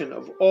integration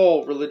of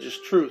all religious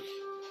truth.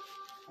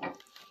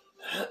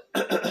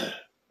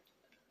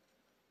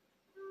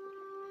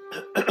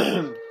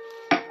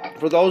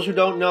 For those who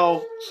don't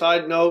know,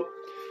 side note,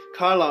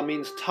 Kala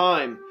means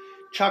time,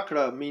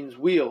 Chakra means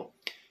wheel.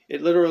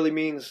 It literally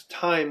means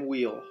time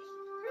wheel.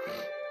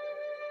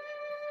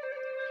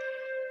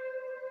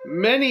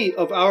 Many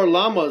of our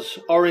lamas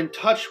are in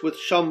touch with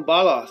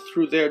Shambhala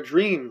through their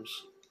dreams.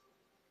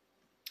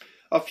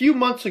 A few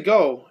months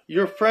ago,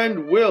 your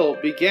friend Will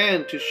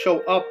began to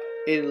show up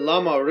in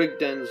Lama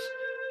Rigden's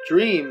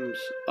dreams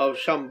of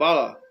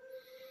Shambhala.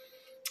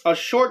 A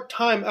short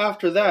time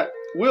after that,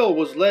 Will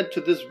was led to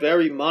this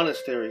very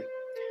monastery.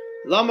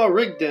 Lama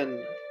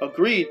Rigden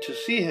agreed to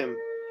see him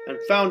and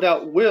found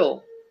out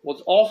Will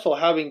was also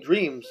having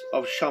dreams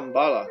of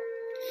Shambhala.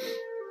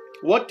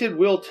 What did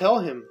Will tell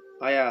him?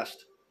 I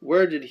asked.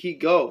 Where did he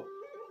go?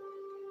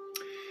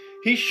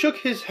 He shook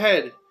his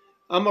head.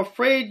 I'm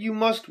afraid you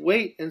must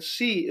wait and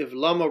see if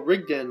Lama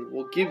Rigden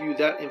will give you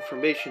that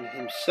information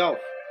himself.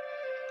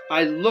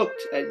 I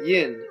looked at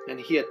Yin and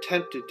he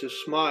attempted to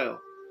smile.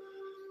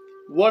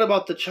 What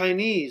about the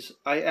Chinese?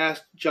 I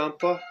asked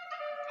Jampa.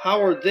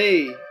 How are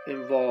they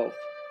involved?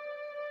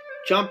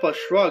 Jampa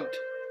shrugged.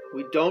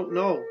 We don't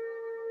know.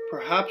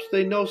 Perhaps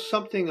they know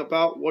something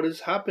about what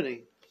is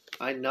happening.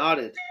 I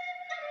nodded.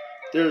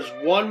 There's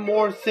one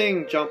more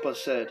thing, Jampa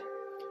said.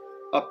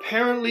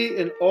 Apparently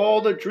in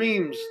all the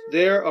dreams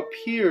there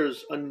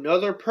appears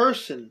another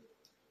person,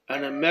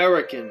 an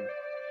American.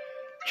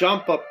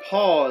 Jampa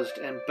paused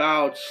and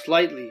bowed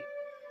slightly.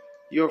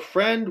 Your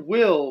friend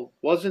Will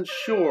wasn't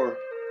sure,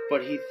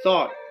 but he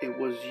thought it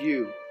was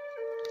you.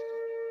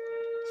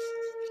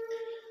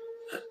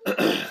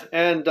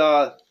 And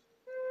I'll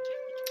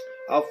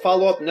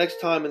follow up next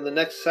time in the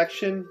next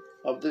section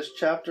of this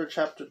chapter,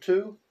 chapter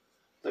 2,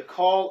 the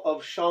call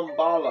of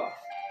Shambhala.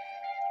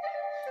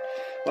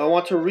 I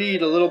want to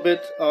read a little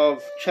bit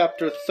of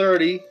chapter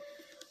 30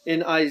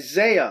 in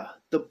Isaiah,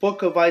 the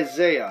book of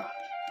Isaiah.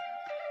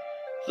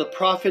 The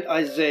prophet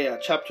Isaiah,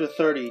 chapter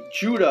 30.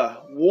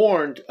 Judah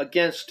warned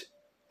against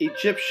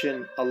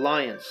Egyptian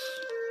alliance.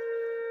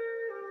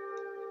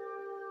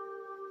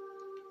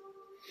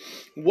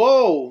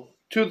 Woe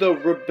to the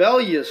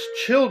rebellious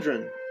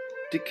children,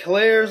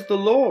 declares the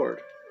Lord,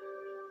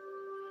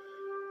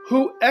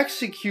 who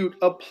execute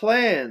a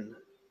plan,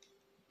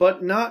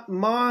 but not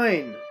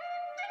mine,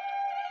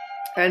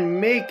 and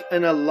make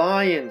an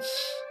alliance,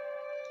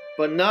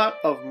 but not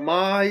of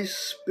my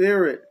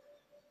spirit,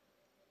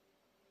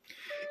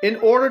 in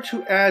order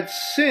to add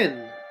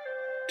sin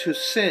to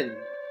sin,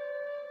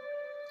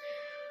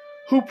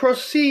 who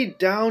proceed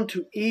down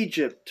to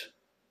Egypt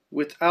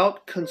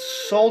without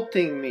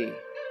consulting me,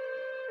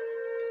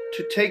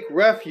 to take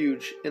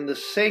refuge in the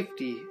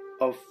safety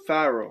of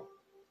Pharaoh,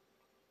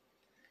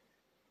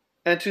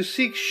 and to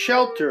seek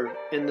shelter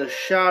in the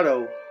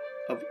shadow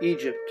of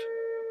Egypt.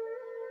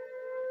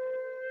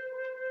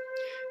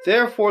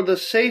 Therefore the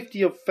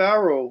safety of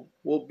Pharaoh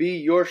will be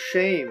your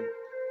shame,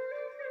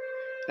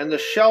 and the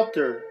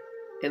shelter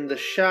in the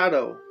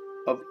shadow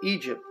of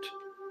Egypt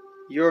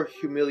your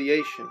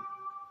humiliation.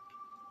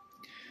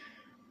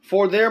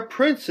 For their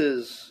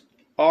princes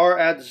are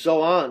at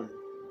Zoan,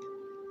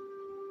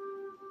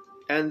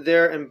 and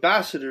their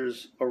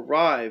ambassadors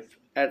arrive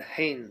at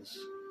Hanes.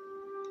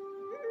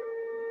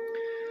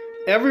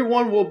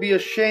 Everyone will be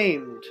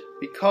ashamed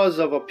because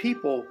of a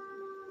people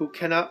who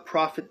cannot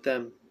profit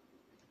them,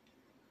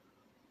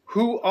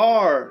 who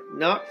are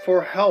not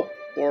for help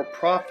or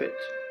profit,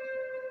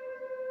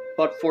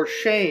 but for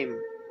shame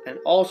and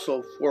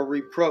also for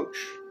reproach.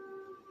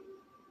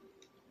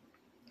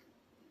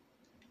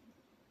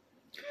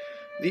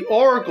 The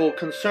oracle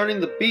concerning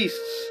the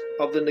beasts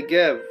of the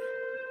Negev.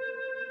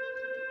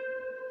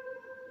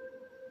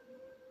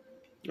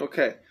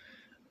 Okay.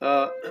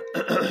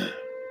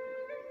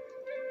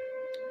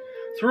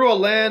 Through a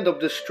land of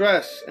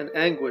distress and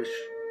anguish,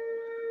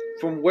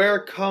 from where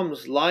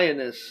comes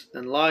lioness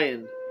and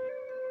lion,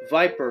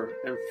 viper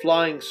and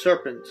flying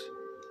serpent.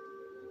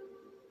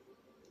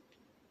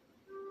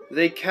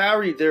 They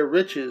carry their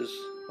riches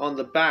on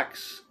the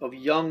backs of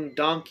young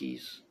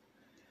donkeys,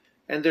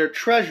 and their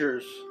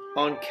treasures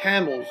on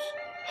camels'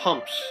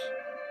 humps.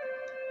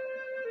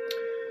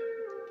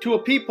 To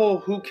a people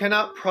who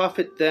cannot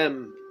profit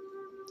them,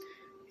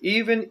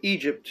 even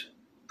Egypt,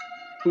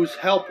 whose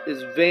help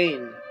is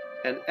vain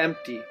and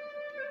empty.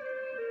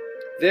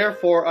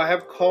 Therefore I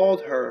have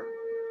called her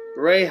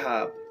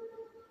Rahab,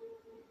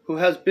 who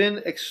has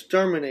been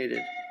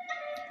exterminated.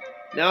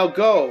 Now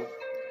go,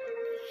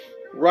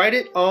 write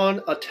it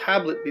on a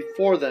tablet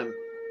before them,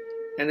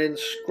 and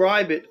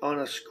inscribe it on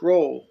a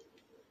scroll,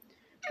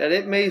 that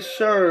it may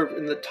serve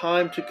in the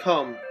time to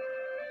come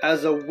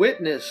as a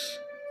witness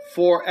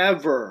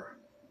forever.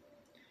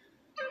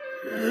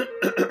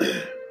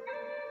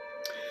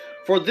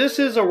 For this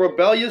is a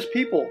rebellious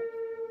people,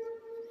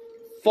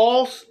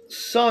 false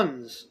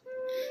sons,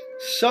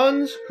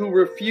 sons who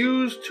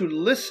refuse to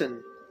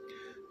listen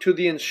to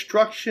the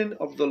instruction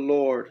of the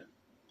Lord,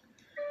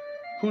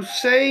 who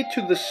say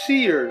to the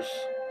seers,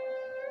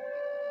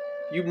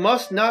 you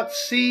must not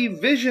see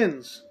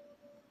visions,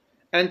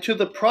 and to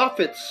the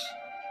prophets,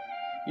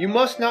 you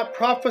must not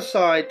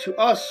prophesy to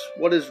us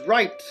what is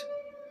right.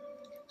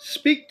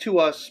 Speak to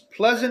us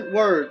pleasant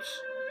words,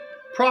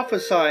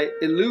 prophesy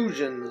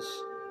illusions.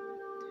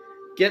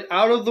 Get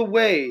out of the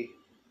way,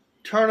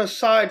 turn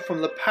aside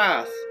from the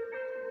path.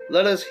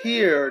 Let us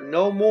hear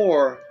no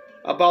more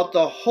about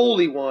the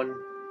Holy One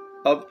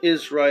of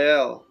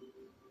Israel.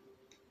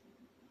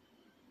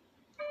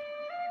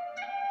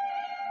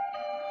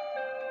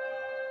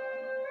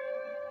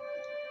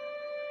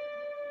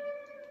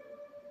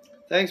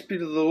 Thanks be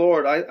to the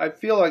Lord. I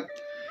feel like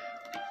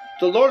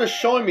the Lord is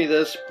showing me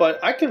this, but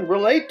I can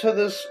relate to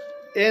this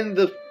in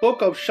the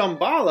book of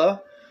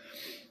Shambhala,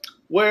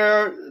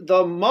 where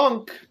the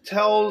monk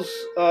tells,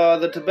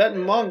 the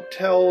Tibetan monk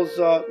tells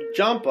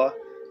Jampa,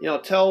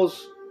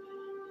 tells,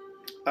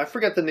 I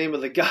forget the name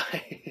of the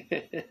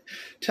guy,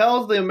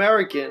 tells the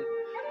American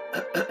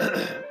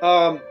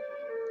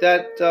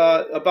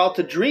that about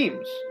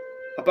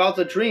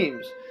the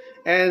dreams,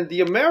 and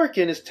the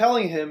American is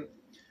telling him,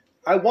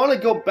 I want to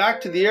go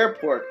back to the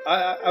airport.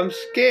 I'm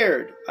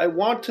scared. He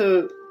wants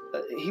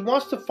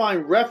to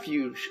find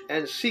refuge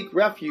and seek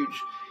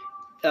refuge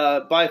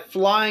by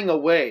flying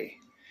away,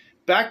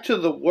 back to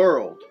the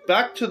world,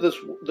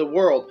 the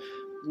world,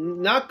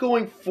 not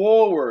going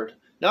forward,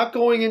 not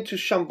going into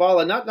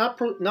Shambhala,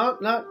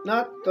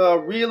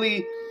 not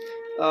really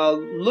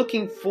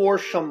looking for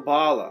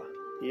Shambhala.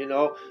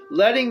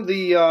 Letting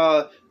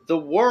the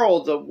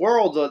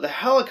world, the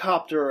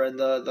helicopter and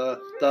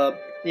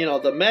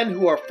the men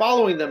who are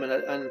following them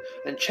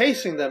and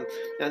chasing them,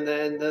 and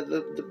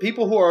the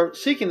people who are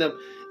seeking them,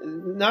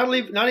 not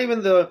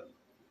even the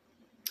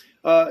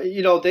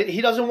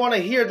he doesn't want to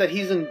hear that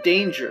he's in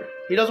danger.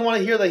 He doesn't want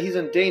to hear that he's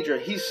in danger.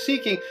 He's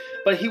seeking,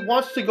 but he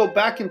wants to go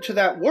back into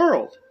that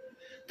world.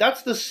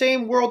 That's the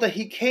same world that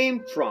he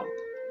came from,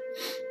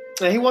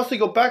 and he wants to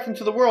go back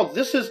into the world.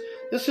 This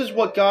is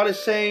what God is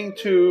saying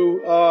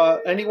to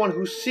anyone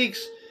who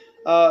seeks.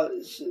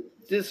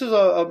 This is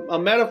a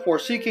metaphor,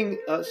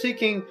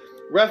 seeking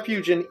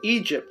refuge in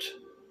Egypt.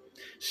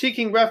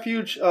 seeking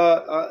refuge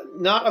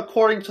not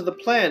according to the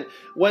plan.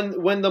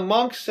 When the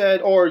monk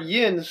said, or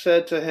Yin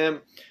said to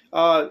him,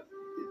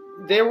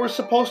 they were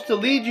supposed to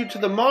lead you to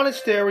the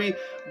monastery,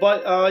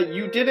 but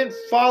you didn't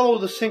follow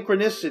the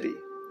synchronicity.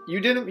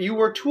 You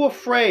were too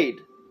afraid.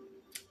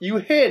 You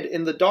hid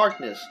in the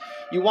darkness.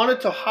 You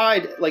wanted to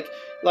hide, like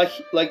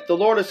the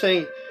Lord is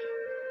saying,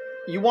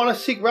 you want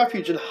to seek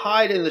refuge and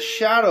hide in the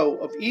shadow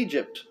of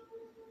Egypt,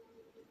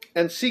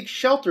 and seek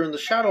shelter in the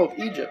shadow of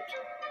Egypt.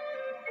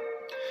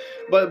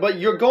 But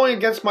you're going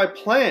against my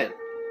plan.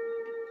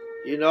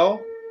 You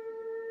know?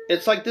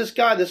 It's like this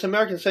guy, this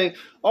American saying,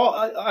 oh,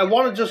 I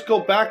want to just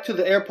go back to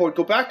the airport,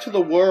 go back to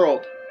the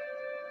world,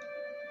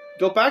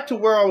 go back to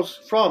where I was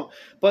from.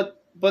 But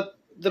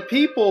the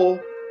people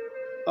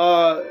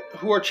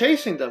who are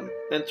chasing them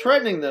and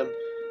threatening them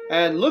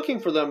and looking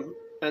for them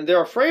and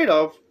they're afraid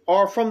of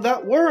are from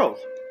that world.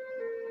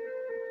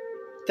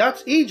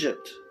 That's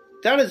Egypt.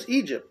 That is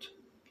Egypt.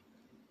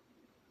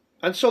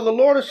 And so the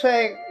Lord is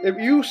saying, if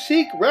you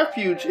seek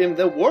refuge in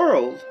the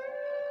world,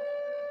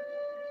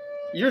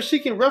 you're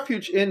seeking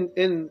refuge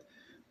in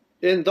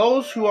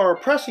those who are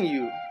oppressing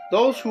you,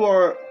 those who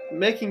are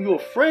making you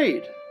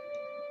afraid.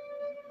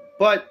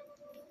 But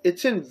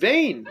it's in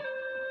vain.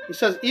 He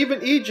says,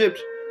 even Egypt,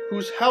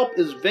 whose help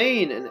is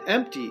vain and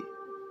empty.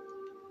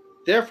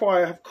 Therefore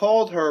I have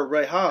called her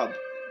Rahab,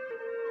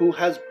 who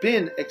has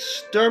been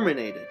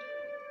exterminated.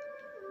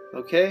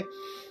 Okay?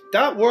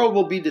 That world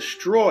will be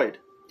destroyed.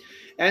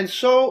 And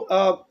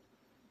so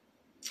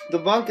the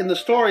monk in the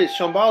story,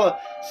 Shambhala,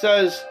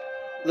 says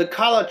the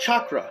Kala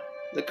Chakra,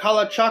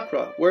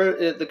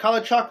 where the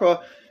Kala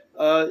Chakra,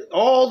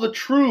 all the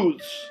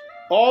truth,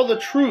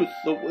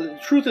 the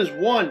truth is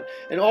one,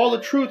 and all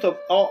the truth of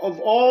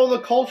all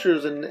the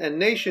cultures and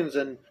nations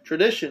and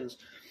traditions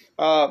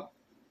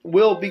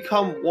will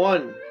become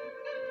one.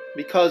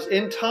 Because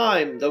in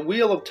time, the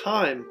wheel of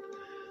time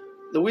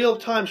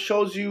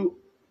shows you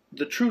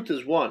the truth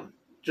is one,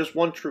 just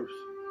one truth.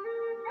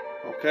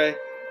 Okay?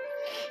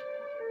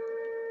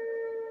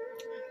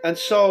 And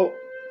so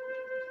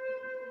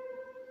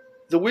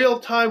the wheel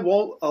of time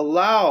won't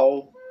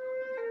allow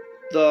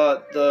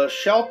the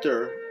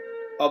shelter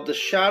of the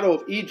shadow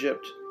of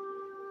Egypt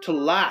to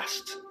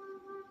last.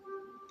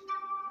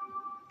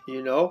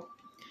 You know?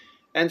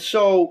 And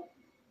so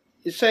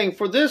he's saying,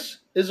 for this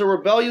is a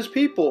rebellious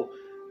people,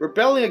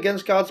 rebelling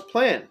against God's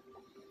plan.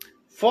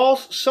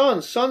 False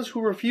sons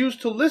who refuse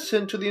to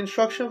listen to the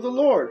instruction of the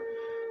Lord.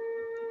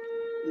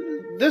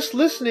 This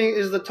listening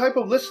is the type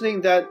of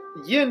listening that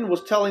Yin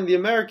was telling the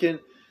American,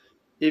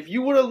 if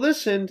you would have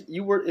listened,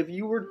 if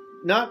you were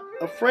not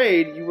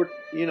afraid,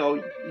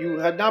 you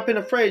had not been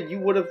afraid, you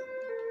would have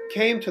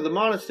came to the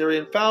monastery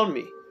and found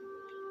me.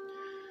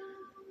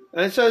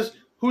 And it says,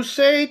 who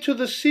say to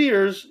the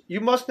seers, you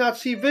must not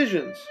see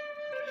visions.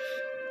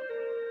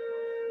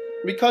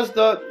 Because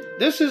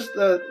this is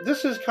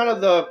kind of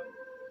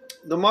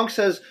the monk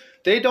says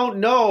they don't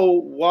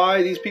know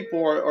why these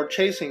people are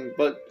chasing,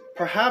 but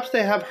perhaps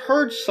they have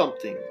heard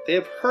something. They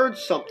have heard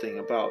something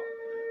about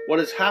what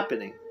is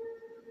happening,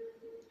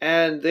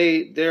 and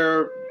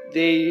they're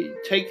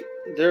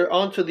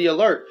onto the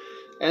alert.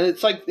 And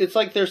it's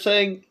like they're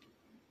saying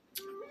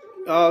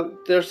to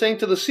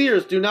the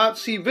seers, do not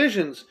see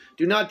visions,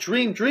 do not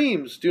dream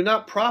dreams, do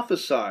not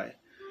prophesy.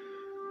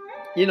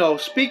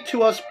 Speak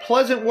to us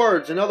pleasant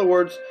words. In other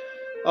words,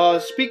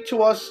 speak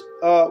to us,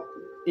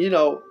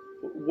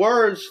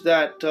 words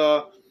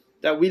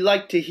that we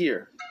like to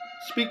hear.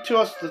 Speak to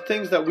us the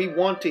things that we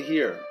want to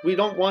hear. We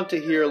don't want to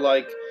hear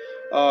that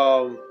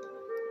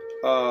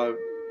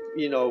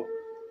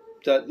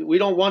we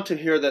don't want to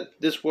hear that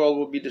this world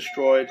will be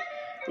destroyed.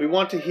 We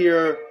want to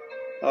hear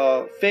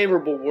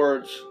favorable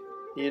words,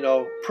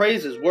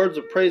 praises, words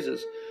of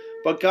praises.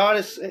 But God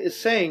is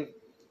saying,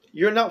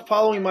 you're not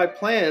following my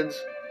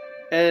plans,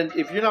 and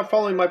if you're not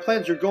following my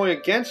plans, you're going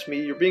against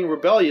me, you're being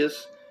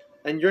rebellious,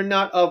 and you're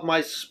not of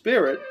my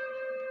spirit.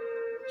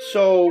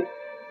 So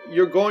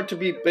you're going to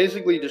be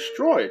basically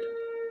destroyed.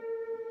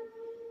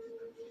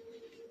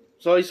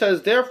 So he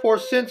says, therefore,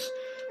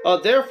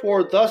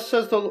 thus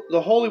says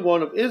the Holy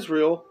One of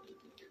Israel,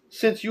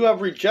 since you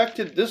have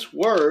rejected this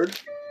word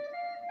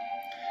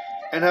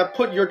and have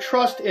put your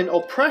trust in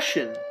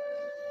oppression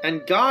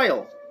and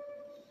guile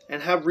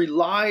and have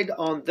relied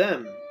on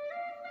them,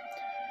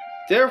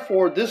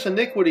 therefore this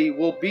iniquity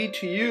will be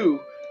to you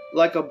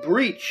like a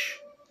breach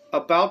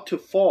about to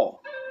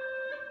fall,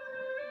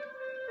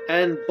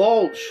 and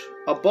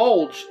a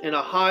bulge in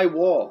a high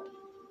wall,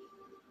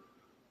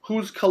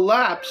 whose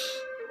collapse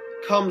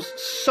comes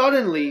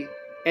suddenly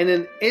in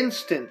an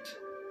instant,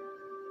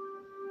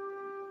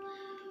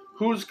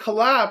 whose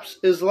collapse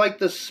is like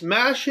the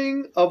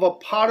smashing of a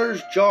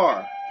potter's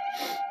jar,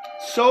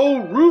 so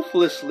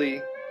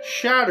ruthlessly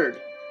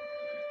shattered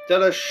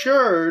that a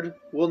sherd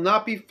will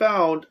not be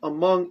found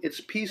among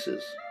its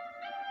pieces.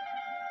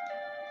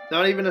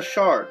 Not even a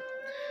shard.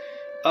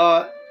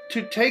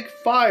 To take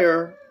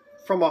fire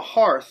from a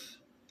hearth,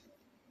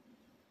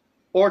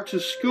 or to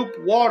scoop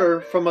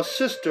water from a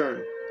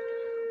cistern,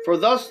 For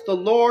thus the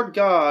Lord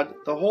God,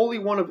 the Holy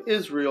One of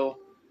Israel,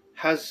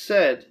 has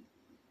said,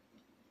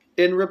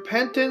 in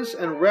repentance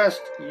and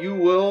rest you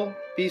will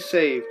be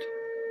saved.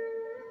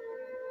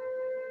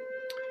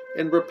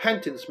 In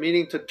repentance,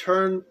 meaning to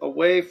turn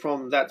away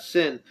from that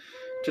sin,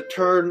 to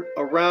turn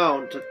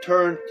around,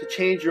 to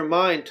change your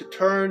mind, to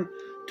turn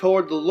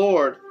toward the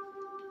Lord.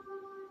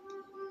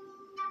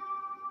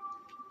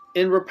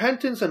 In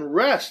repentance and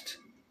rest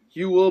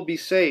you will be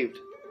saved.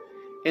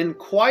 In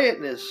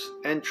quietness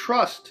and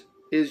trust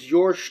is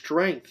your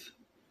strength.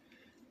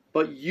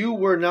 But you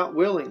were not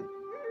willing.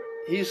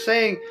 He's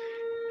saying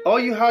all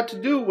you had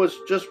to do was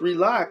just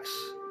relax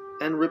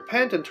and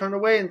repent and turn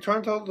away and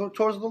turn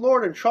towards the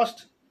Lord and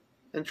trust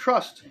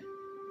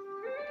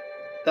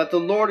that the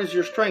Lord is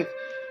your strength.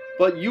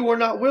 But you were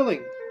not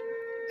willing.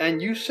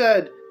 And you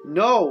said,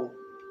 no,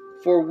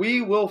 for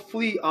we will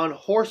flee on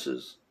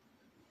horses.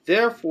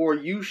 Therefore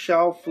you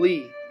shall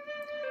flee.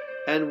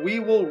 And we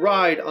will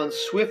ride on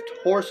swift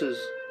horses.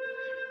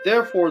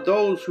 Therefore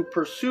those who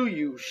pursue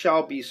you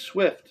shall be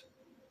swift.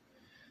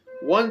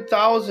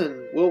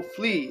 1,000 will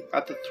flee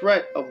at the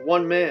threat of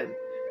one man.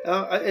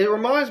 It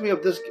reminds me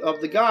of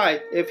the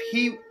guy, if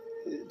he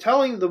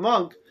telling the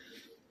monk,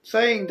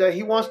 saying that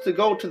he wants to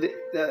go to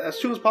as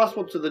soon as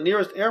possible to the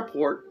nearest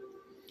airport,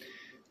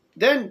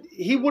 then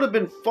he would have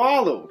been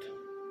followed.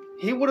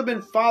 He would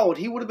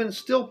have been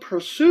still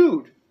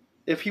pursued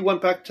if he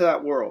went back to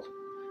that world.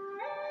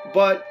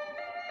 But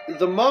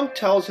the monk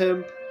tells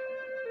him,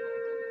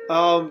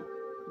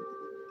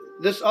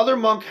 this other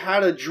monk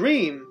had a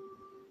dream,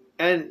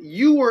 and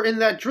you were in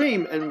that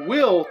dream, and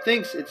Will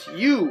thinks it's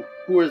you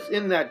who is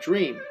in that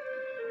dream.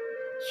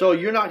 So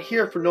you're not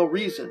here for no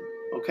reason,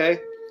 okay?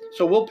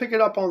 So we'll pick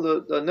it up on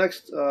the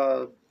next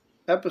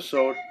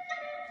episode.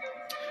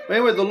 But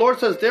anyway, the Lord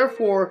says,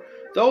 therefore,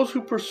 those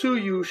who pursue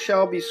you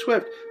shall be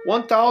swift.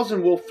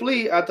 1,000 will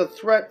flee at the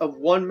threat of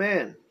one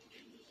man.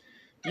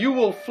 You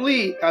will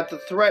flee at the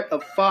threat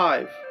of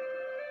 5,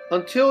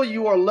 until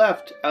you are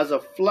left as a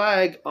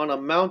flag on a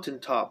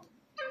mountaintop,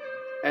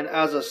 and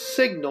as a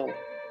signal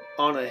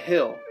on a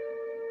hill.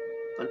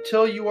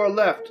 Until you are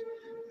left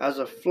as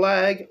a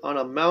flag on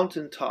a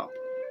mountaintop,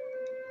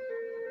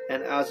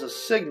 and as a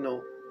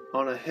signal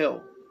on a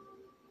hill.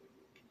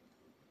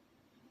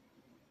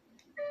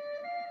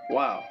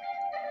 Wow.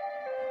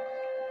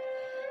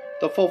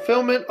 The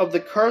fulfillment of the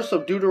curse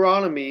of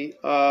Deuteronomy,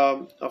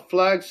 a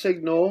flag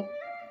signal.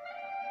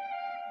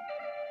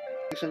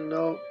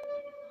 No.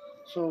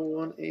 So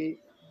 1:8.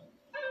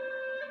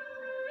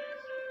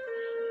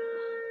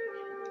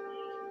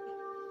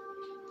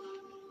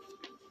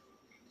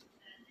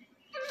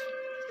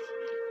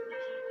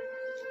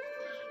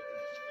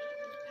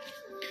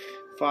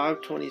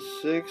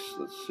 $5.26.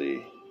 Let's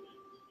see.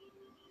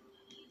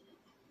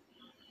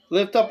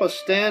 Lift up a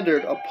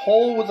standard. A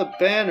pole with a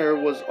banner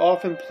was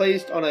often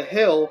placed on a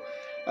hill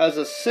as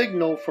a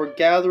signal for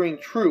gathering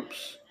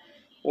troops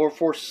or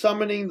for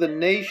summoning the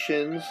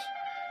nations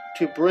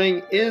to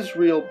bring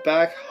Israel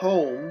back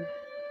home.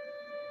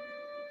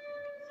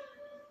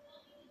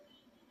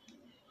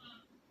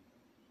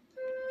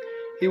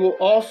 He will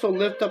also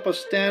lift up a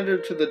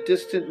standard to the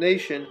distant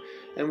nation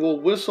and will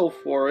whistle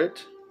for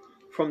it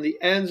from the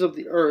ends of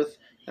the earth,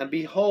 and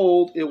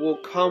behold, it will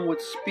come with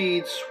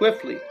speed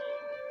swiftly.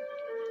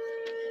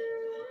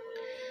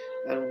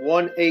 And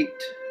 1:8.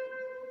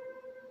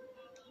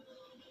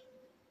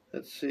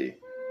 Let's see.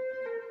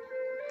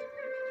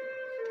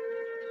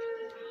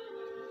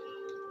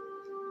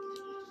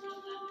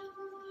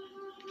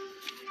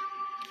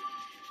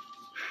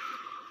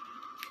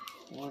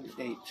 One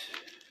 8.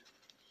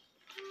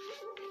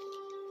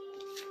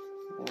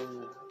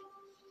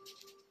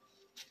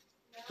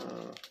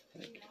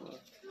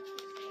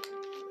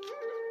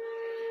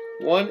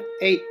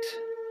 1:8.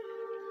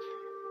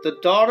 The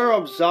daughter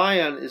of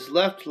Zion is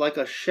left like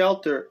a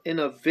shelter in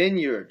a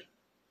vineyard,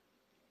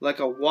 like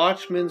a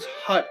watchman's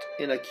hut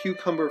in a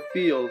cucumber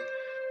field,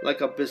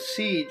 like a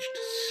besieged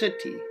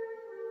city.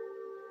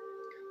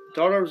 The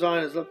daughter of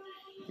Zion is left.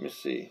 Let me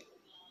see.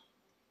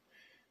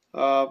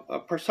 A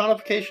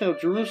personification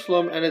of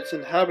Jerusalem and its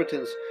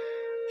inhabitants.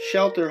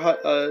 Shelter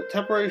hut,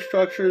 temporary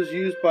structures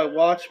used by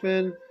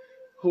watchmen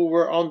who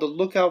were on the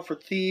lookout for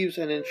thieves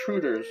and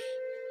intruders.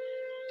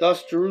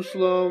 Thus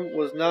Jerusalem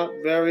was not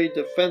very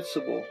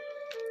defensible.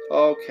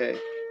 Okay.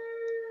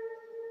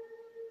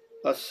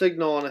 A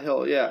signal on a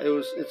hill. Yeah,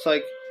 it's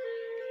like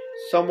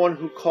someone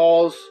who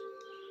calls,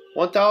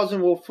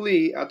 1,000 will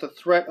flee at the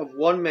threat of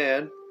one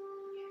man.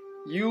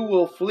 You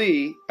will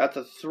flee at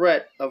the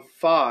threat of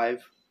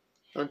 5,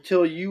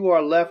 until you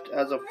are left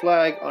as a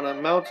flag on a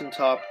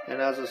mountaintop and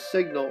as a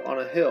signal on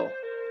a hill.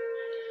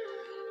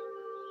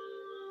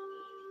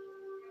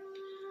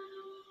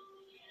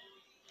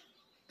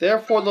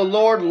 Therefore the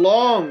Lord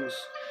longs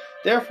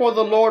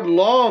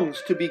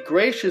to be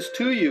gracious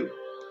to you,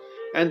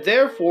 and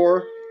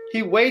therefore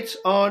he waits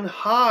on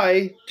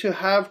high to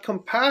have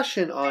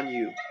compassion on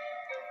you.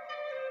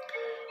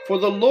 For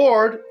the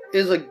Lord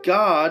is a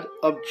God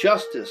of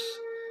justice.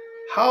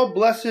 How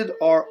blessed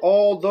are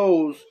all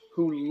those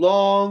who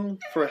long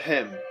for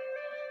him.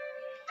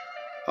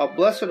 How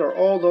blessed are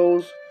all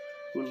those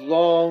who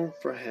long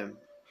for him.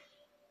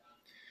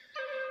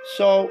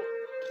 So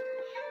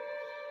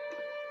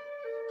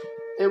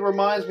it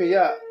reminds me,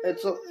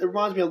 it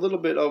reminds me a little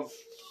bit of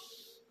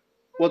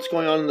what's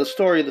going on in the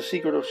story, The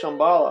Secret of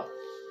Shambhala.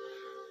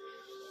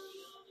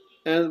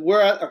 And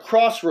we're at a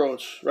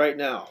crossroads right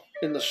now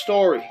in the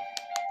story.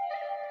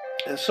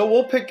 And so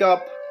we'll pick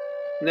up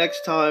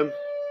next time.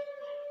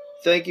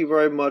 Thank you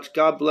very much.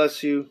 God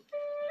bless you.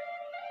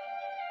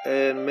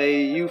 And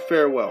may you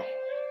fare well.